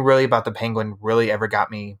nothing really about the Penguin really ever got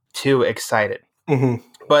me too excited. Mm-hmm.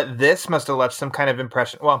 But this must have left some kind of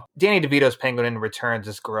impression. Well, Danny DeVito's Penguin in Returns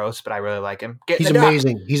is gross, but I really like him. He's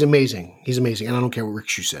amazing. He's amazing. He's amazing, and I don't care what Rick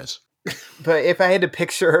Shue says. But if I had to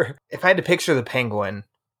picture the Penguin,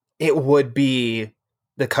 it would be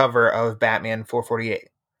the cover of Batman 448.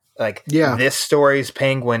 Like, this story's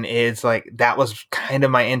Penguin is like, that was kind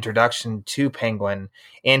of my introduction to Penguin.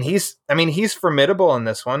 And he's formidable in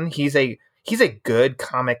this one. He's a good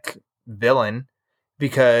comic villain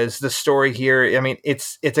because the story here,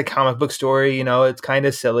 it's a comic book story, it's kind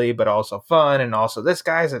of silly, but also fun. And also this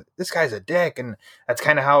guy's a dick. And that's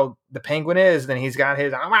kind of how the Penguin is. Then he's got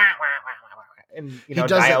his, and he does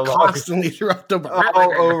dialogue that constantly throughout the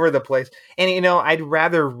all over the place. And I'd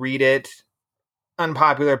rather read it.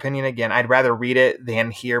 Unpopular opinion again. I'd rather read it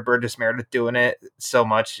than hear Burgess Meredith doing it so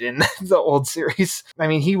much in the old series. I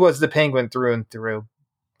mean, he was the Penguin through and through,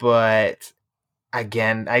 but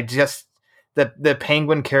again, the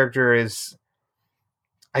Penguin character is.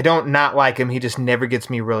 I don't not like him. He just never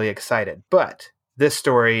gets me really excited. But this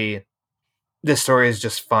story is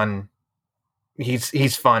just fun.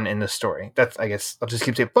 He's fun in this story. That's, I guess I'll just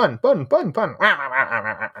keep saying fun.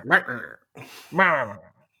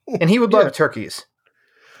 And he would love turkeys.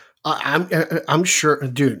 I'm sure,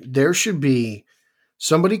 dude. There should be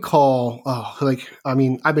somebody call. I've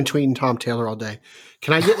been tweeting Tom Taylor all day.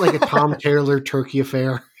 Can I get like a Tom Taylor turkey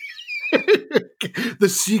affair? The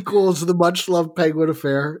sequel to the much loved Penguin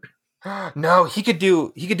affair. No, he could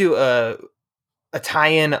do a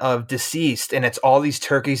tie-in of Deceased, and it's all these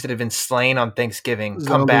turkeys that have been slain on Thanksgiving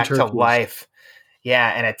come back to life.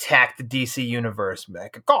 Yeah, and attack the DC universe.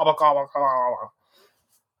 Like, we're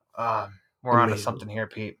on to something here,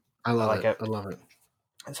 Pete. I love it. I love it.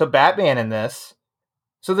 So Batman in this.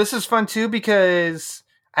 So this is fun too because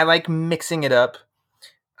I like mixing it up.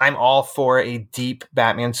 I'm all for a deep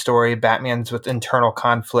Batman story. Batman's with internal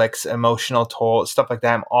conflicts, emotional toll, stuff like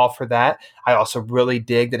that. I'm all for that. I also really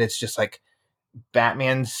dig that it's just like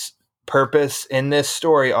Batman's purpose in this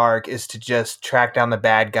story arc is to just track down the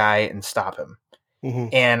bad guy and stop him. Mm-hmm.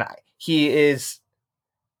 And he is,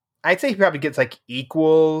 I'd say he probably gets like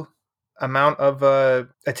equal amount of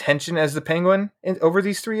attention as the Penguin over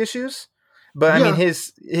these 3 issues. But I mean,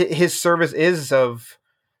 his service is of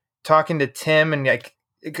talking to Tim, and like,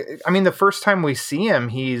 the first time we see him,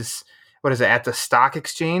 he's at the stock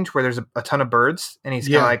exchange where there's a ton of birds, and he's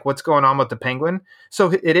kind of like, what's going on with the Penguin?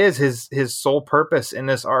 So it is his sole purpose in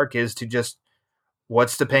this arc is to just,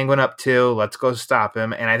 what's the Penguin up to? Let's go stop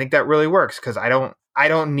him. And I think that really works because I don't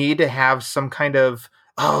need to have some kind of,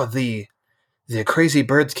 the crazy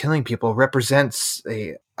birds killing people represents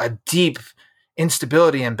a deep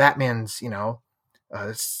instability in Batman's,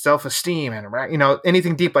 self-esteem and,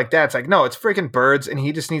 anything deep like that. It's like, no, it's freaking birds, and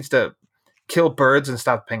he just needs to kill birds and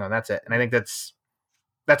stop the Penguin. That's it. And I think that's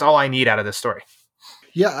all I need out of this story.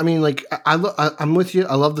 Yeah, I mean, like, I'm with you.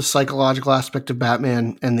 I love the psychological aspect of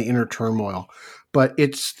Batman and the inner turmoil, but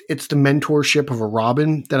it's the mentorship of a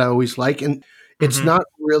Robin that I always like, and it's not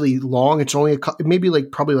really long. It's only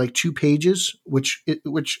probably like 2 pages, which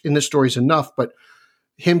in this story is enough. But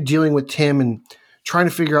him dealing with Tim and trying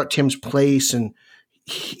to figure out Tim's place, and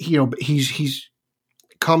he's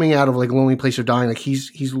coming out of like Lonely Place of Dying. Like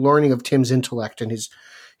he's learning of Tim's intellect and his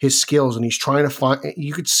skills, and he's trying to find.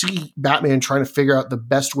 You could see Batman trying to figure out the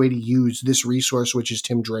best way to use this resource, which is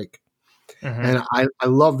Tim Drake. Mm-hmm. And I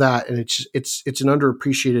love that, and it's an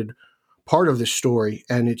underappreciated part of this story.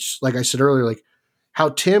 And it's like I said earlier, like how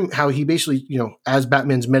he basically, as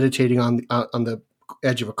Batman's meditating on the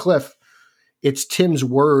edge of a cliff, it's Tim's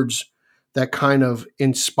words that kind of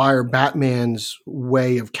inspire Batman's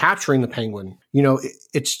way of capturing the Penguin.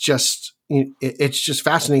 It's just, it's just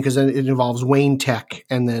fascinating because then it involves Wayne tech,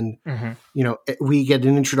 and then we get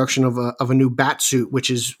an introduction of a new bat suit, which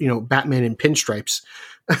is Batman in pinstripes.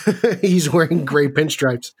 He's wearing gray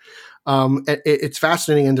pinstripes. It's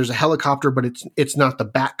fascinating, and there's a helicopter, but it's not the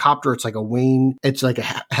Batcopter. It's like a Wayne. It's like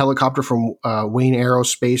a helicopter from Wayne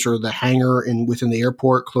Aerospace or the hangar within the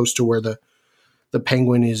airport, close to where the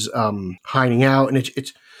Penguin is hiding out, and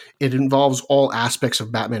it involves all aspects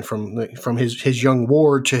of Batman from his young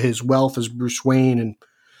ward to his wealth as Bruce Wayne, and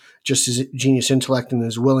just his genius intellect, and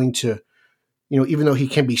is willing to, even though he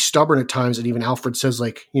can be stubborn at times, and even Alfred says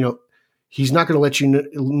he's not going to let you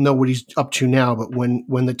know what he's up to now, but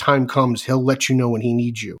when the time comes, he'll let you know when he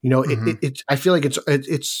needs you. I feel like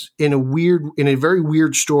it's in a very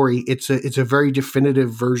weird story. It's a very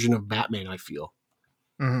definitive version of Batman, I feel.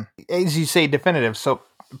 Mm-hmm. As you say, definitive. So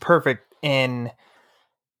perfect.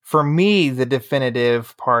 For me, the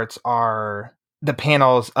definitive parts are the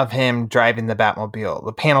panels of him driving the Batmobile,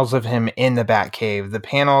 the panels of him in the Batcave, the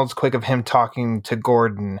panels quick of him talking to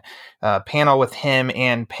Gordon, panel with him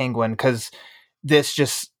and Penguin, because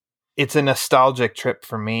it's a nostalgic trip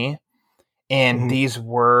for me. And these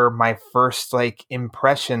were my first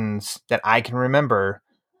impressions that I can remember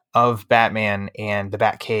of Batman and the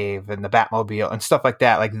Batcave and the Batmobile and stuff like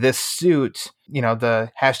that. Like this suit,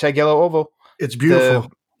 the hashtag yellow oval. It's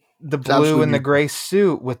beautiful. The blue and the gray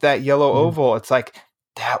suit with that yellow oval. It's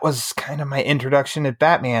that was kind of my introduction to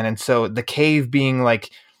Batman. And so the cave being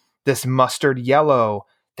this mustard yellow,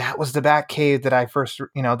 that was the Batcave that I first,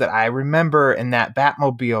 that I remember, in that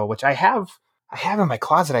Batmobile, which I have in my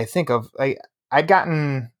closet. I think of, I'd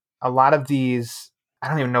gotten a lot of these. I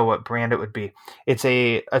don't even know what brand it would be. It's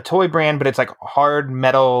a toy brand, but it's hard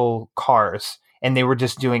metal cars. And they were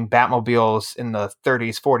just doing Batmobiles in the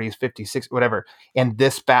 30s, 40s, 50s, 60s, whatever. And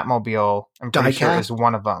this Batmobile, I'm pretty sure, is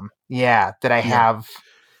one of them. Yeah, that I have.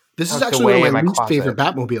 This is actually one of my least favorite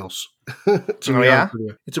Batmobiles. It's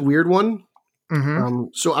a weird one. Mm-hmm.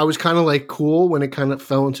 So I was kind of cool when it kind of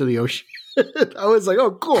fell into the ocean. I was like,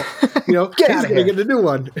 oh, cool. He's going to get a new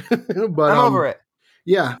one. But I'm over it.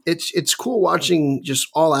 Yeah, it's cool watching just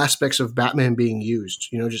all aspects of Batman being used.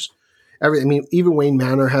 Just everything. I mean, even Wayne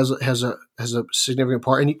Manor has a significant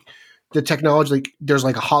part, and the technology. There's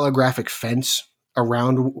a holographic fence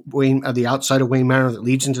around the outside of Wayne Manor that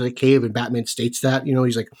leads into the cave, and Batman states that. He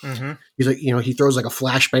throws a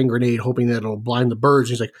flashbang grenade, hoping that it'll blind the birds.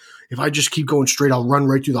 He's like, if I just keep going straight, I'll run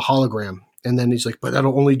right through the hologram. And then he's like, but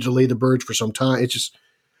that'll only delay the birds for some time. It's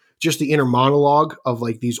just the inner monologue of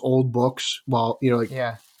these old books. While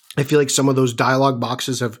I feel like some of those dialogue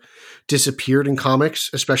boxes have disappeared in comics,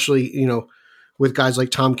 especially with guys like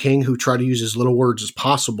Tom King, who try to use as little words as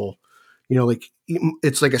possible.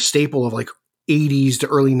 It's a staple of 80s to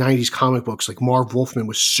early 90s comic books. Marv Wolfman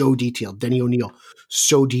was so detailed, Denny O'Neil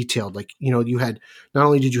so detailed. You had, not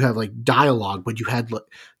only did you have dialogue, but you had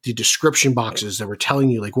the description boxes that were telling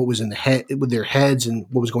you what was in the head with their heads and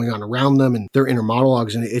what was going on around them and their inner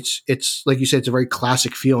monologues. And it's like you said, it's a very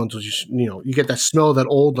classic feel until you get that smell of that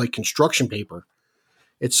old construction paper.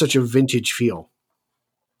 It's such a vintage feel.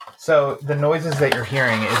 So the noises that you're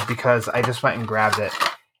hearing is because I just went and grabbed it,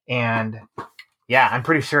 and yeah, I'm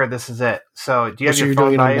pretty sure this is it. So do you have your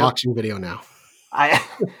phone by you? You're doing an unboxing video now.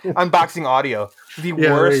 Unboxing audio. The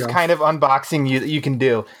worst kind of unboxing you can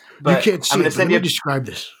do. But you can't see it. Let me describe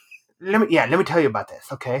this. Let me tell you about this,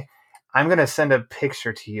 okay? I'm going to send a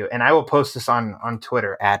picture to you, and I will post this on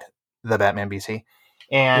Twitter at @TheBatmanBC.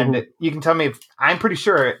 And you can tell me I'm pretty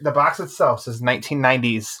sure the box itself says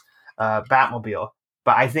 1990s Batmobile,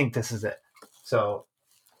 but I think this is it. So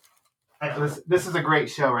this is a great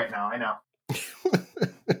show right now. I know.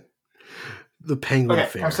 The Penguin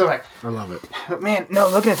Affair. I'm so I love it. But man, no,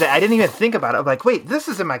 looking at that, I didn't even think about it. I'm like, wait, this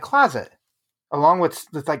is in my closet, along with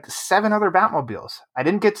 7 other Batmobiles. I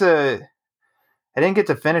didn't get to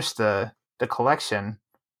finish the collection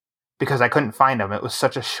because I couldn't find them. It was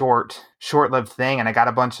such a short-lived thing, and I got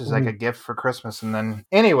a bunch as a gift for Christmas. And then,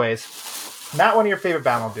 anyways, not one of your favorite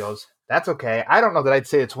Batmobiles. That's okay. I don't know that I'd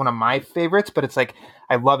say it's one of my favorites, but it's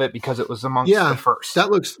I love it because it was amongst the first.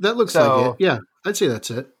 That looks like it. Yeah, I'd say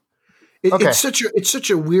that's it. It's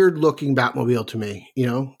such a weird looking Batmobile to me.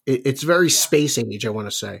 It's very space age. I want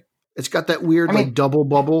to say it's got that weird double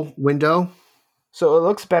bubble window. So it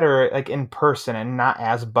looks better in person and not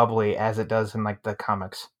as bubbly as it does in the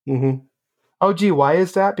comics. Mm-hmm. Oh, gee, why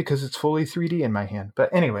is that? Because it's fully 3D in my hand.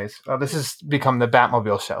 But anyways, this has become the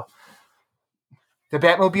Batmobile show. The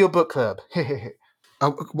Batmobile Book Club.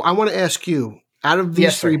 I want to ask you, out of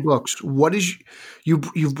these 3 books, what is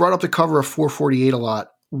you've brought up the cover of 448 a lot.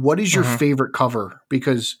 What is your favorite cover?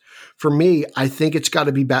 Because for me, I think it's got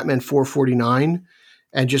to be Batman 449.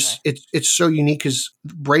 and just it's so unique because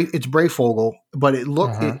it's Breyfogle, but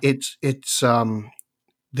it's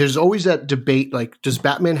there's always that debate, like, does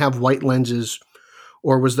Batman have white lenses,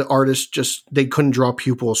 or was the artist just, they couldn't draw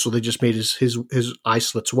pupils, so they just made his eye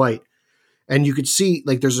slits white? And you could see,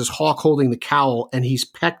 like, there's this hawk holding the cowl, and he's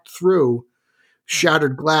pecked through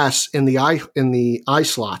shattered glass in the eye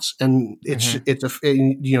slots, and you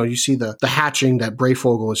see the hatching that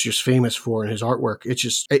Breyfogle is just famous for in his artwork.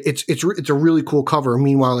 It's a really cool cover.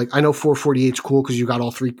 Meanwhile, like, I know 448's cool because you got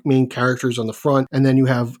all three main characters on the front, and then you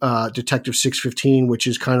have Detective 615, which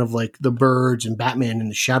is kind of like the birds and Batman in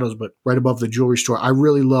the shadows, but right above the jewelry store. I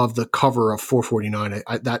really love the cover of 449.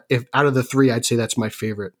 If out of the three, I'd say that's my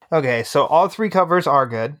favorite. Okay, so all three covers are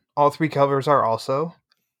good. All three covers are also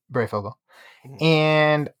Breyfogle.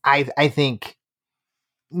 And I think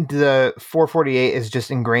the 448 is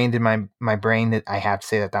just ingrained in my brain that I have to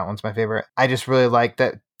say that one's my favorite. I just really like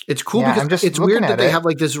that. It's cool because it's weird that they have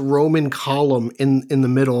like this Roman column in the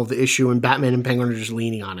middle of the issue, and Batman and Penguin are just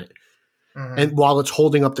leaning on it. Mm-hmm. And while it's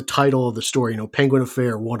holding up the title of the story, Penguin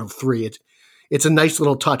Affair 1 of 3, it's a nice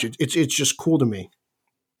little touch. It's just cool to me.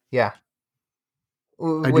 Yeah.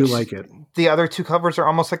 I do like it. The other two covers are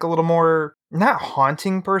almost like a little more, not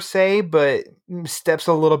haunting per se, but steps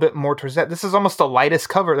a little bit more towards that. This is almost the lightest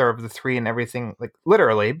cover there of the three and everything, like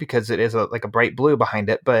literally, because it is a bright blue behind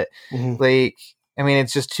it. But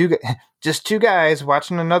it's just two guys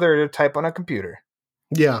watching another type on a computer.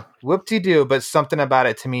 Yeah. Whoop-de-doo, but something about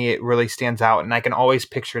it to me, it really stands out. And I can always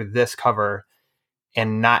picture this cover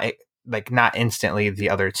and not instantly the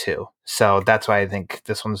other two. So that's why I think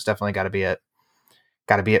this one's definitely got to be it.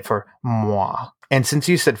 Got to be it for moi. And since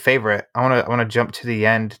you said favorite, I want to jump to the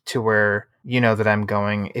end to where you know that I'm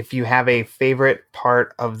going. If you have a favorite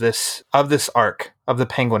part of this arc of the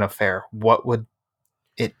Penguin Affair, what would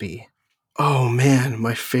it be? Oh man,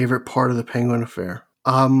 my favorite part of the Penguin Affair.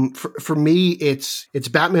 For me, it's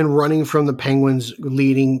Batman running from the Penguins,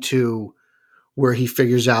 leading to where he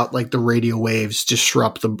figures out like the radio waves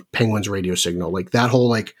disrupt the Penguins' radio signal. Like that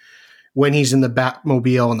whole when he's in the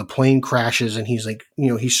Batmobile and the plane crashes and he's like,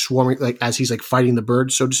 he's swarming, like as he's like fighting the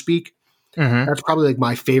birds, so to speak. Mm-hmm. That's probably like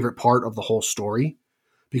my favorite part of the whole story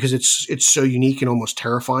because it's so unique and almost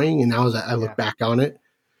terrifying. And now as I look back on it,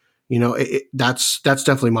 that's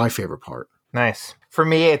definitely my favorite part. Nice. For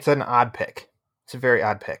me, it's an odd pick. It's a very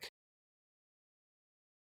odd pick.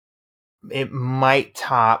 It might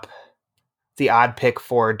top the odd pick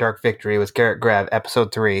for Dark Victory was Garrett Grev,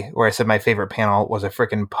 episode 3, where I said my favorite panel was a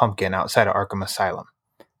freaking pumpkin outside of Arkham Asylum.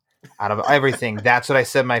 Out of everything, that's what I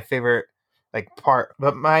said my favorite part.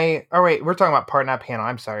 But we're talking about part, not panel.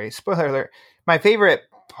 I'm sorry. Spoiler alert. My favorite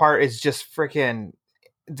part is just freaking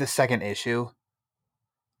the second issue.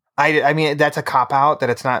 I mean, that's a cop out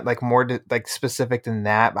that it's not more specific than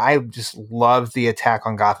that. But I just love the attack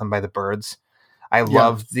on Gotham by the birds. I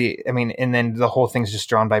love and then the whole thing's just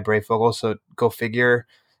drawn by Breyfogle. So go figure.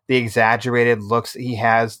 The exaggerated looks he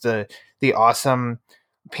has, the awesome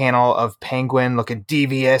panel of Penguin looking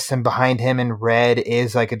devious, and behind him in red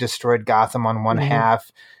is like a destroyed Gotham on one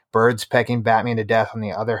half, birds pecking Batman to death on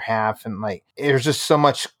the other half, and there's just so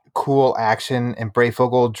much cool action. And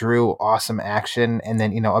Breyfogle drew awesome action, and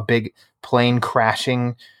then a big plane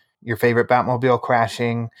crashing, your favorite Batmobile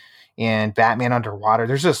crashing, and Batman underwater.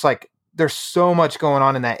 There's just there's so much going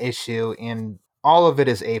on in that issue, and all of it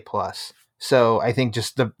is A+. So I think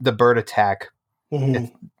just the bird attack,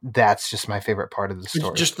 that's just my favorite part of the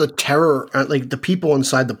story. Just the terror, the people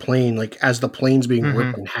inside the plane, as the plane's being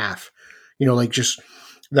ripped in half, just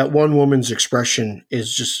that one woman's expression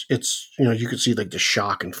is just, you could see the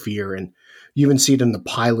shock and fear, and you even see it in the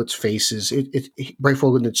pilots' faces.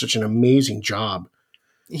 Breyfogle did such an amazing job.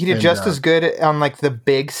 He did just as good on the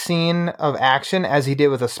big scene of action as he did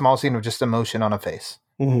with a small scene of just emotion on a face.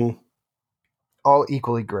 Mm-hmm. All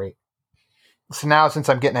equally great. So now, since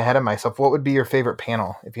I'm getting ahead of myself, what would be your favorite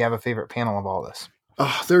panel, if you have a favorite panel of all this?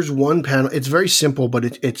 There's one panel. It's very simple, but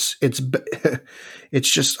it's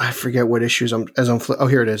just, I forget what issues here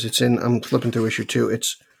it is. I'm flipping through issue 2.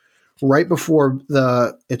 It's right before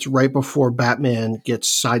Batman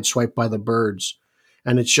gets sideswiped by the birds.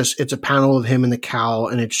 And it's a panel of him in the cowl,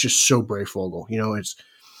 and it's just so Breyfogle.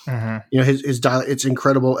 It's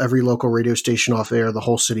incredible. Every local radio station off air, the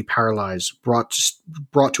whole city paralyzed, brought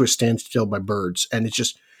to a standstill by birds, and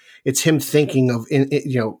it's him thinking of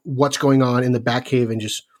what's going on in the Batcave, and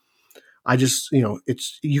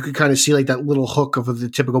you could kind of see that little hook of the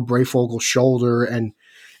typical Breyfogle shoulder, and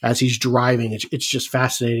as he's driving, it's just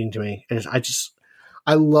fascinating to me, and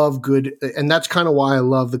I love good, and that's kind of why I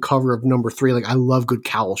love the cover of number 3. I love good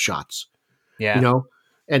cowl shots. Yeah.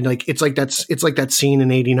 And like it's like that scene in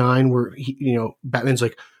 '89 where Batman's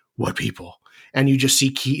like, "What people?" And you just see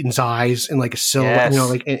Keaton's eyes and like a silhouette.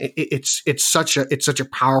 Yes. It's such a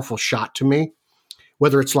powerful shot to me,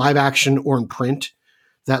 whether it's live action or in print.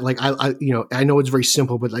 That like I know it's very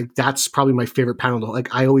simple, but like that's probably my favorite panel.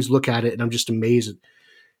 Like I always look at it and I'm just amazed at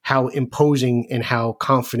how imposing and how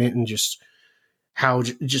confident and just how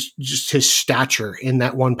just his stature in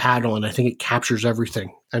that one panel, and I think it captures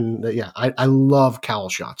everything. And I love cowl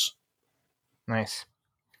shots. Nice.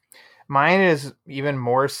 Mine is even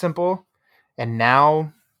more simple, and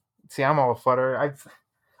now, see, I'm all flutter.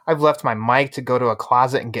 I've left my mic to go to a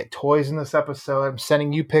closet and get toys in this episode. I'm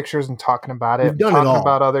sending you pictures and talking about it. You've done talking it all.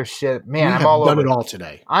 about other shit. Man, You I'm have all done over. it all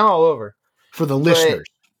today I'm all over. for the listeners.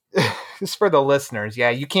 Just for the listeners. Yeah,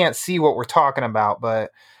 you can't see what we're talking about,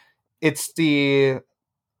 but it's the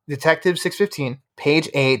Detective 615, page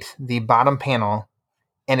 8, the bottom panel,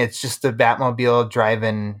 and it's just the Batmobile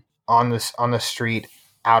driving on the street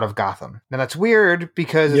out of Gotham. Now that's weird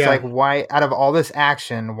because it's like, why out of all this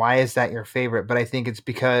action, why is that your favorite? But I think it's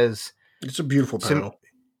because it's a beautiful panel.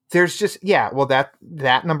 There's just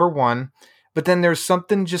that number one, but then there's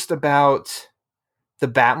something just about the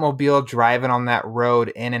Batmobile driving on that road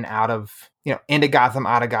in and out of, into Gotham,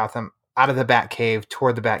 out of the Batcave,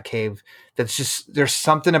 toward the Batcave. That's just, there's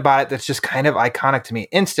something about it that's just kind of iconic to me.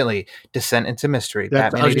 Instantly, Descent into Mystery. I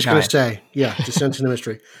was just going to say, Descent into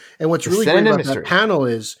Mystery. And what's really great about that panel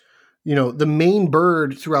is, the main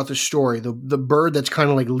bird throughout the story, the bird that's kind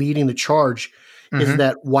of like leading the charge is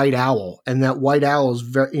that white owl. And that white owl is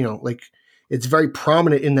very, it's very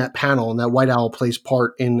prominent in that panel, and that white owl plays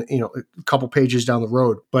part in, a couple pages down the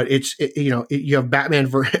road. But you have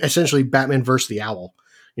Batman, essentially Batman versus the owl.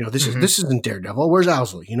 This isn't Daredevil. Where's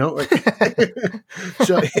Owsley?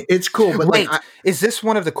 So it's cool. But wait, is this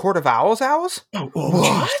one of the Court of Owls? Oh,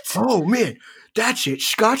 what? Geez. Oh man, that's it.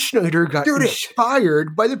 Scott Snyder got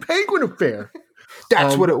inspired by the Penguin Affair.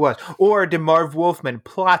 That's what it was. Or did Marv Wolfman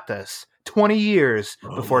plot this 20 years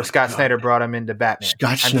before Scott Snyder brought him into Batman?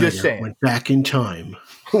 Scott Snyder went back in time.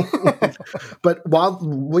 But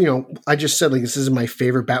while I just said like this isn't my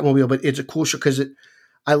favorite Batmobile, but it's a cool show because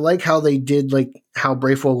I like how they did like how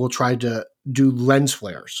Breyfogle tried to do lens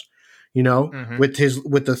flares, with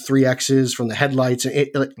the 3Xs from the headlights. And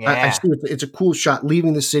I see it's a cool shot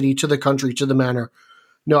leaving the city to the country to the manor.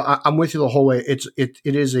 No, I'm with you the whole way. It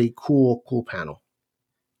is a cool panel.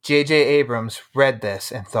 J.J. Abrams read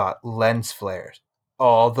this and thought lens flares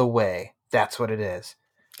all the way. That's what it is.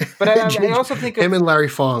 But I also think him and Larry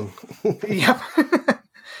Fong. Yep.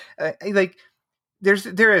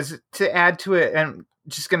 There is to add to it, and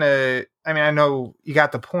I know you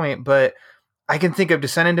got the point, but I can think of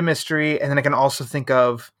Descent into Mystery, and then I can also think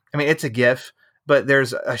of, it's a GIF, but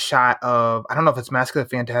there's a shot of, I don't know if it's Mask of the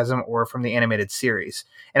Phantasm or from the animated series.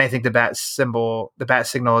 And I think the bat signal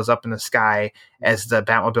is up in the sky as the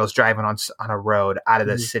Batmobile is driving on a road out of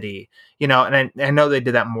the city, and I know they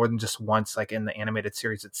did that more than just once, like in the animated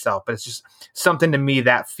series itself, but it's just something to me,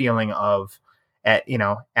 that feeling of at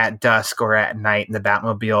dusk or at night in the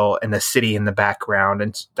Batmobile and the city in the background.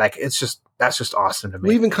 And like, that's just awesome to me.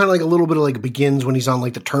 Well, even kind of like a little bit of like begins when he's on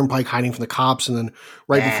like the turnpike hiding from the cops. And then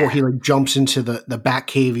before he like jumps into the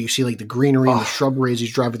Batcave, you see like the greenery and the shrubbery as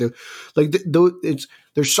he's driving through. Like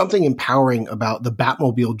there's something empowering about the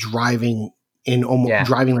Batmobile driving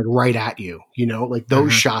driving like right at you, like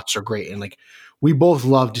those shots are great. And like, we both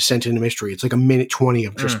love Descent into Mystery. It's like a minute 20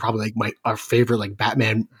 of just probably like our favorite like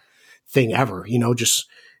Batman thing ever,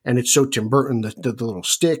 and it's so Tim Burton, the little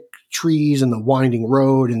stick trees and the winding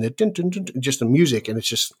road and just the music, and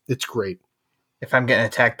it's great. If I'm getting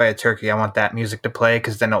attacked by a turkey, I want that music to play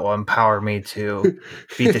because then it will empower me to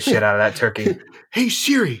beat the shit out of that turkey. Hey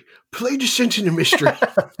Siri, play Descent into Mystery.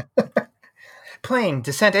 Playing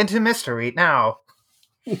Descent into Mystery now.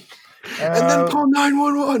 And then call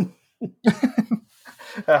 911.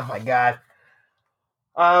 Oh my God.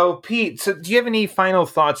 Oh, Pete, so do you have any final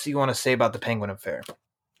thoughts that you want to say about the Penguin Affair?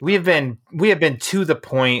 We have been to the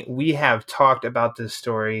point. We have talked about this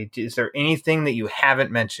story. Is there anything that you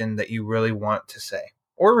haven't mentioned that you really want to say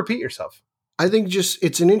or repeat yourself? I think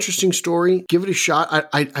it's an interesting story. Give it a shot.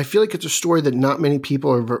 I feel like it's a story that not many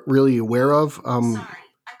people are really aware of. Sorry,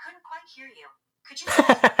 I couldn't quite hear you. Could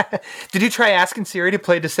you? Did you try asking Siri to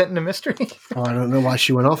play Descent into Mystery? Oh, I don't know why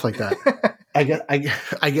she went off like that.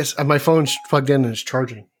 I guess my phone's plugged in and it's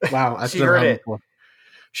charging. Wow, I've never had it before.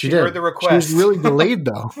 She did. Heard the request. She was really delayed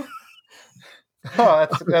though. Oh,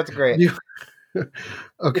 that's great. Okay.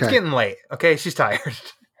 It's getting late. Okay, she's tired.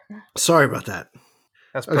 Sorry about that.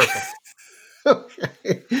 That's perfect.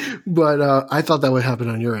 Okay. But I thought that would happen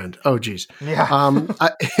on your end. Oh, geez. Yeah.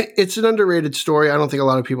 It's an underrated story. I don't think a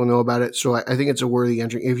lot of people know about it. So I think it's a worthy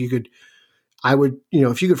entry. If you could, I would,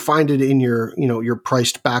 if you could find it in your, your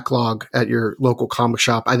priced backlog at your local comic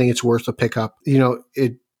shop, I think it's worth a pickup.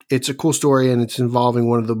 It's a cool story, and it's involving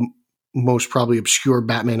one of the most probably obscure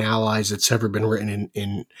Batman allies that's ever been written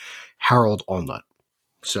in Harold Allnut.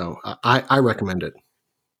 So I recommend it.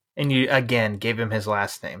 And you, again, gave him his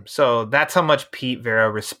last name. So that's how much Pete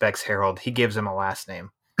Vera respects Harold. He gives him a last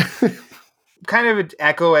name. Kind of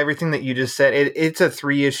echo everything that you just said. It's a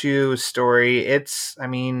 3-issue story. It's,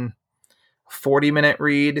 40-minute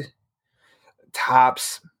read.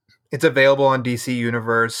 Tops. It's available on DC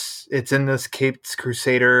Universe. It's in this Caped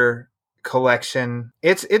Crusader collection.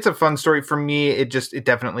 It's a fun story for me. It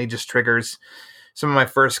definitely just triggers some of my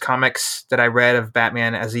first comics that I read of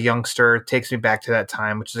Batman as a youngster. It takes me back to that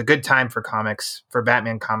time, which is a good time for comics, for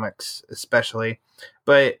Batman comics especially.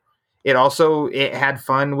 But it had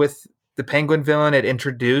fun with the Penguin villain. It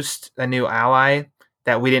introduced a new ally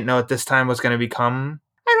that we didn't know at this time was going to become.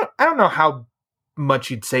 I don't know how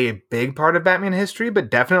much you'd say a big part of Batman history,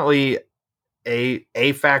 but definitely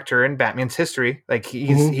a factor in Batman's history. Like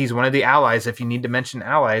he's one of the allies. If you need to mention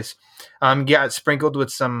allies, it's sprinkled with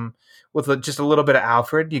just a little bit of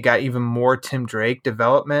Alfred. You got even more Tim Drake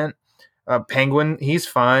development. Penguin, he's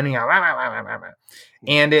fun.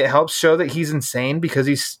 And it helps show that he's insane because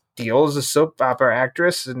he steals a soap opera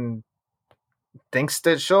actress and thinks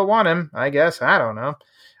that she'll want him, I guess. I don't know.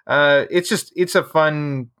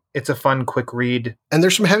 It's a fun, quick read. And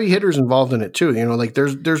there's some heavy hitters involved in it too.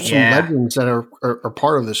 There's some legends that are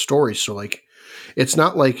part of this story. So like, it's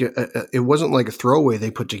not like it wasn't like a throwaway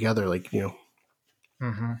they put together.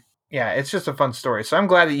 Mm-hmm. Yeah, it's just a fun story. So I'm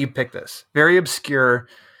glad that you picked this. Very obscure.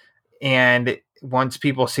 And once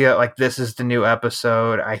people see it, like, this is the new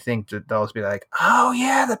episode, I think that they'll be like, oh,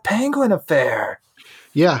 yeah, the Penguin Affair.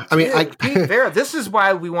 Yeah. Pete Vera, this is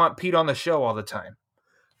why we want Pete on the show all the time.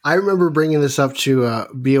 I remember bringing this up to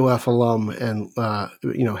BOF alum and,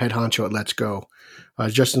 head honcho at Let's Go,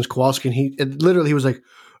 Justin Kowalski. And he was like,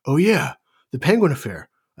 oh, yeah, the Penguin Affair.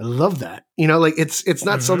 I love that. It's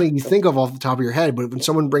not something you think of off the top of your head, but when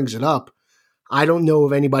someone brings it up, I don't know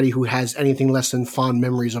of anybody who has anything less than fond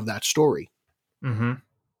memories of that story. Mm-hmm.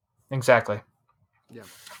 Exactly. Yeah.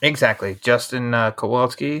 Exactly. Justin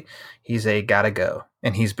Kowalski, he's a gotta go.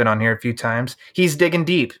 And he's been on here a few times. He's digging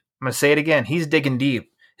deep. I'm going to say it again. He's digging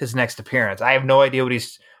deep his next appearance. I have no idea what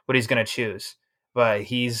he's going to choose. But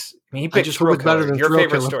he picked Thrill Killer, your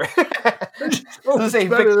favorite story.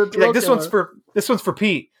 This one's for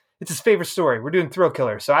Pete. It's his favorite story. We're doing Thrill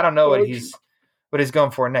Killer, so I don't know what he's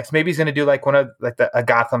going for next. Maybe he's going to do like a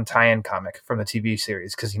Gotham tie-in comic from the TV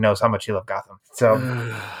series because he knows how much you love Gotham. So,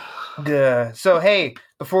 so hey,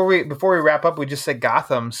 before we wrap up, we just said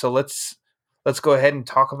Gotham, so let's go ahead and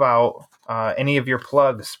talk about any of your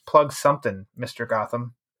plugs. Plug something, Mr.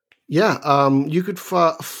 Gotham. Yeah, you could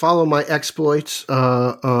follow my exploits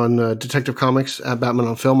on Detective Comics at Batman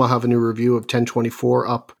on Film. I'll have a new review of 1024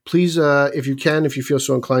 up. Please, if you feel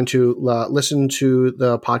so inclined to, listen to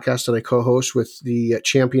the podcast that I co-host with the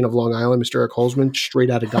champion of Long Island, Mr. Eric Holzman, Straight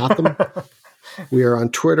Outta Gotham. We are on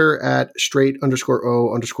Twitter at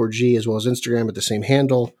straight_O_G, as well as Instagram at the same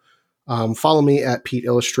handle. Follow me at Pete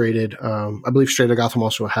Illustrated. I believe Straight Outta Gotham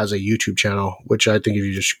also has a YouTube channel, which I think if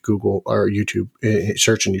you just Google or YouTube,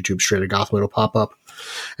 search in YouTube Straight Outta Gotham, it'll pop up.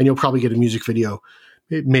 And you'll probably get a music video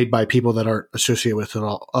made by people that aren't associated with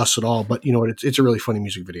us at all. But you know what? It's a really funny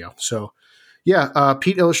music video. So yeah,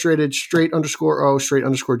 Pete Illustrated, straight_O,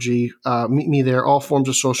 straight_G. Meet me there, all forms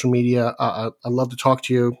of social media. I'd love to talk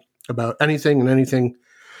to you about anything and anything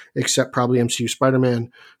except probably MCU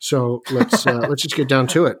Spider-Man. So let's just get down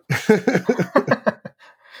to it.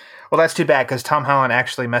 Well, that's too bad because Tom Holland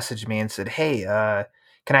actually messaged me and said, "Hey,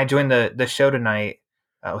 can I join the show tonight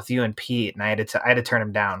with you and Pete?" And I had to turn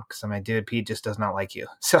him down because I'm like, dude, Pete just does not like you.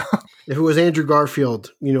 So if it was Andrew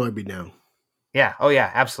Garfield, I'd be down. Yeah. Oh, yeah.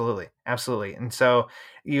 Absolutely. Absolutely. And so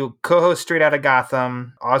you co-host Straight Outta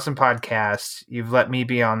Gotham, awesome podcast. You've let me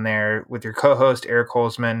be on there with your co-host, Eric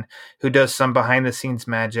Holzman, who does some behind-the-scenes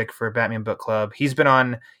magic for Batman Book Club. He was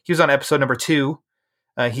on episode number 2.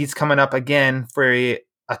 He's coming up again for a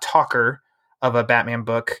talker of a Batman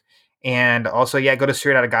book. And also, go to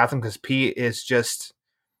Straight Outta Gotham because Pete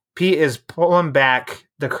is pulling back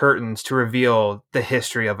the curtains to reveal the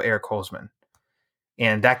history of Eric Holzman.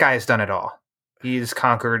 And that guy has done it all. He has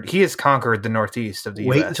conquered the Northeast of the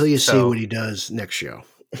U.S. Wait until you see what he does next show.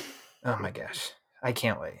 Oh my gosh. I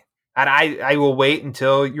can't wait. And I will wait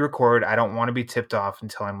until you record. I don't want to be tipped off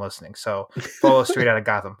until I'm listening. So follow Straight Outta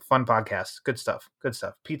Gotham. Fun podcast. Good stuff. Good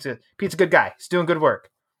stuff. Pete's a good guy. He's doing good work.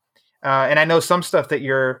 And I know some stuff that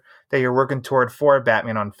you're working toward for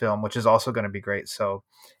Batman on Film, which is also going to be great. So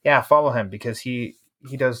yeah, follow him because he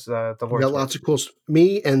does the Lord's We got lots of cool.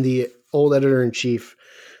 Me and the old editor in chief,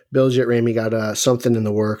 Bill Jet Ramey, got something in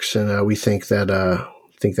the works, and we think that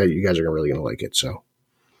you guys are really going to like it. So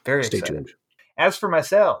very stay excited. tuned. As for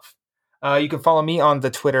myself, you can follow me on the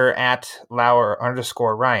Twitter at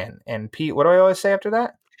Lauer_Ryan. And Pete, what do I always say after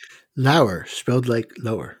that? Lauer, spelled like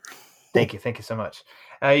lower. Thank you so much.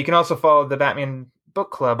 You can also follow the Batman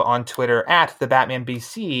Book Club on Twitter at the Batman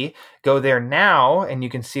BC. Go there now, and you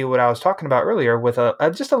can see what I was talking about earlier with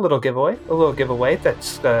just a little giveaway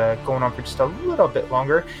that's going on for just a little bit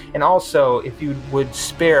longer. And also, if you would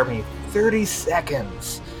spare me 30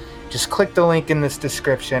 seconds, just click the link in this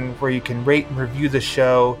description where you can rate and review the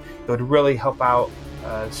show. It would really help out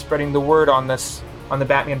spreading the word on the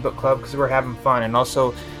Batman Book Club because we're having fun, and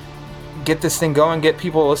also get this thing going, get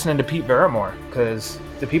people listening to Pete Barrymore because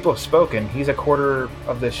the people have spoken. He's a quarter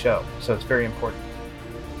of this show, so it's very important.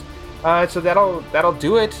 So that'll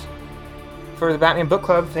do it for the Batman Book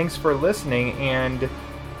Club. Thanks for listening, and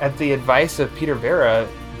at the advice of Peter Vera,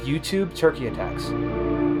 YouTube turkey attacks.